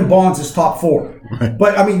not even in Bonds' top 4. Right.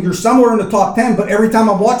 But, I mean, you're somewhere in the top 10, but every time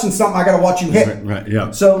I'm watching something, I got to watch you hit. Right,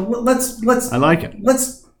 yeah. So let's I like it.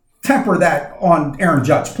 Let's temper that on Aaron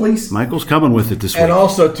Judge, please. Michael's coming with it this week. And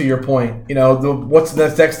also, to your point, what's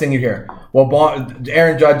the next thing you hear? Well,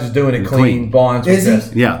 Aaron Judge is doing it clean. Bonds is he?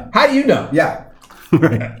 this. Yeah. How do you know? Yeah.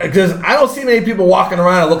 Right. Because I don't see many people walking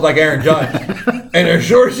around that look like Aaron Judge, and there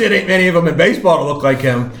sure shit ain't many of them in baseball that look like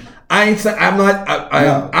him. I'm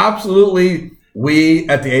absolutely. We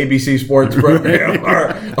at the ABC Sports program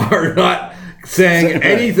are not saying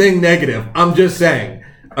anything negative. I'm just saying.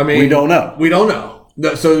 I mean, we don't know. We don't know.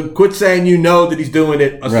 So quit saying you know that he's doing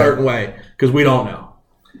it a certain way, because we don't know.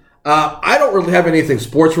 I don't really have anything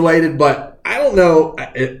sports related, but I don't know.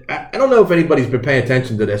 I don't know if anybody's been paying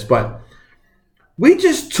attention to this, but we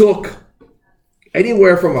just took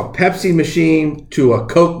anywhere from a Pepsi machine to a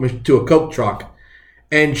Coke truck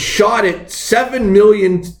and shot it 7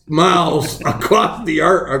 million miles across the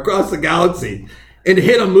earth, across the galaxy, and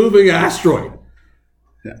hit a moving asteroid.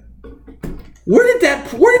 Yeah. Where did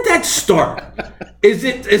that start? Is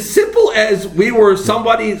it as simple as we were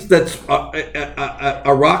somebody that's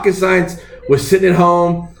a rocket science was sitting at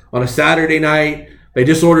home on a Saturday night? They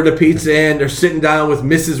just ordered a pizza in. They're sitting down with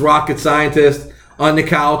Mrs. Rocket Scientist on the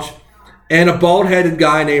couch, and a bald-headed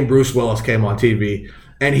guy named Bruce Willis came on TV,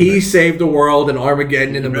 and he saved the world in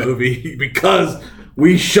Armageddon in the movie because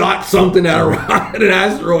we shot something at an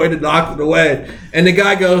asteroid and knocked it away. And the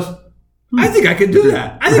guy goes, I think I could do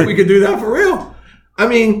that. I think we could do that for real. I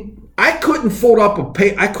mean, I couldn't fold up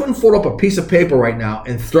a piece of paper right now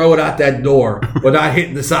and throw it out that door without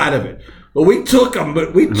hitting the side of it. But we took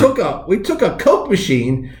a Coke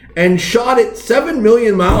machine and shot it 7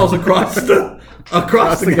 million miles across the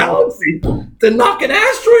galaxy to knock an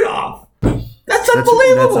asteroid off. That's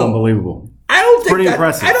unbelievable. That's unbelievable. I don't think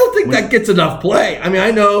impressive. I don't think that gets enough play. I mean,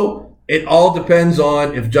 I know it all depends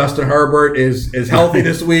on if Justin Herbert is healthy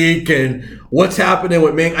this week and what's happening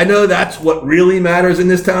with Ming. I know that's what really matters in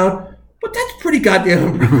this town. But that's pretty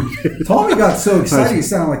goddamn impressive. Tommy got so excited he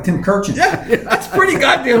sounded like Tim Kirchin. Yeah, that's pretty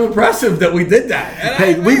goddamn impressive that we did that.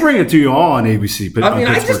 And we bring it to you all on ABC.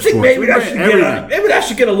 I just think maybe that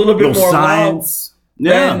should get a little bit more science.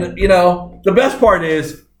 love. And, the best part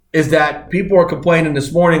is that people were complaining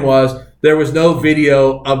this morning was there was no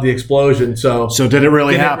video of the explosion. So did it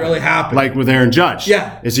really happen? Like with Aaron Judge?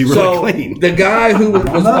 Yeah. Is he really clean? The guy who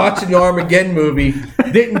was watching the Armageddon movie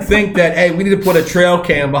didn't think that, hey, we need to put a trail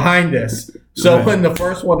cam behind this. So when the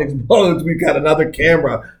first one explodes, we've got another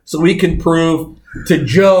camera so we can prove to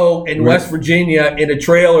Joe in West Virginia in a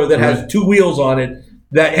trailer that has 2 wheels on it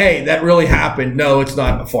that, hey, that really happened. No, it's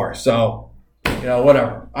not a farce. So,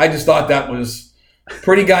 whatever. I just thought that was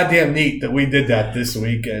pretty goddamn neat that we did that this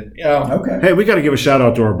week. And, Okay. Hey, we got to give a shout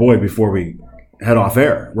out to our boy before we head off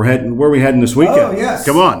air. Where are we heading this weekend? Oh, yes.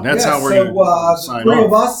 Come on. That's how we're going to sign 3 off.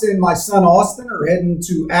 of us and my son Austin are heading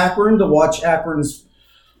to Akron to watch Akron's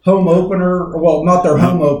home opener. Well, not their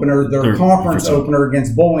home opener, their conference opener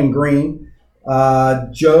against Bowling Green.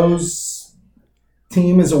 Joe's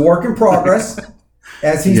team is a work in progress,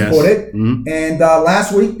 as he's put it. Mm-hmm. And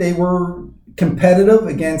last week they were competitive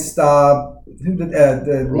against Liberty.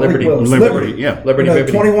 Yeah. Liberty.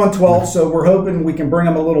 21-12. So we're hoping we can bring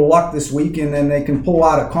them a little luck this week, and then they can pull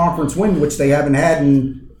out a conference win, which they haven't had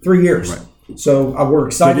in 3 years. Right. So we're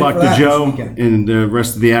excited for that. Good luck to Joe and the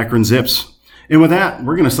rest of the Akron Zips. And with that,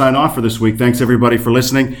 we're going to sign off for this week. Thanks, everybody, for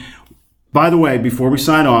listening. By the way, before we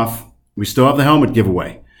sign off, we still have the helmet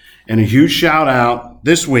giveaway. And a huge shout-out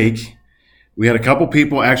this week. We had a couple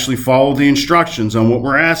people actually follow the instructions on what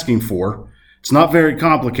we're asking for. It's not very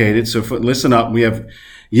complicated, so listen up. We have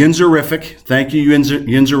Yinzerific. Thank you,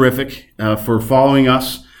 Yinzerific, for following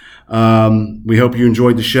us. We hope you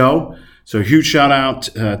enjoyed the show. So huge shout-out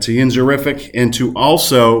to Yinzerific and to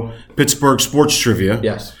also Pittsburgh Sports Trivia.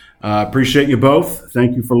 Yes. Appreciate you both.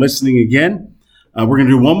 Thank you for listening again. We're going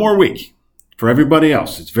to do one more week for everybody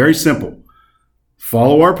else. It's very simple.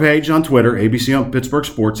 Follow our page on Twitter, ABC on Pittsburgh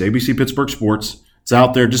Sports, ABC Pittsburgh Sports. It's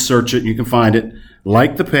out there. Just search it. You can find it.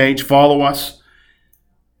 Like the page. Follow us.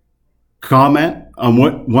 Comment on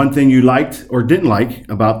what one thing you liked or didn't like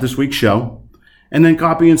about this week's show. And then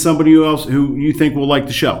copy in somebody else who you think will like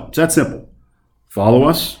the show. It's that simple. Follow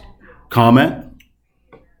us. Comment.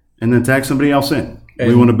 And then tag somebody else in.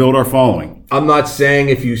 We want to build our following. I'm not saying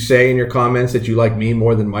if you say in your comments that you like me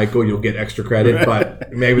more than Michael, you'll get extra credit,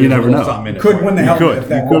 but maybe you never know. Something in it. Could win the helmet.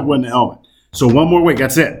 You could win the helmet. So one more week.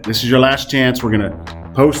 That's it. This is your last chance. We're going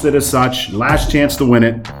to post it as such. Last chance to win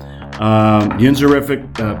it.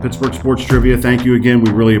 Yinzerific, Pittsburgh Sports Trivia. Thank you again.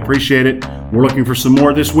 We really appreciate it. We're looking for some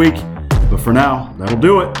more this week. But for now, that'll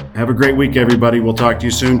do it. Have a great week, everybody. We'll talk to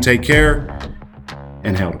you soon. Take care.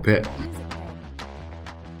 And hail to Pitt.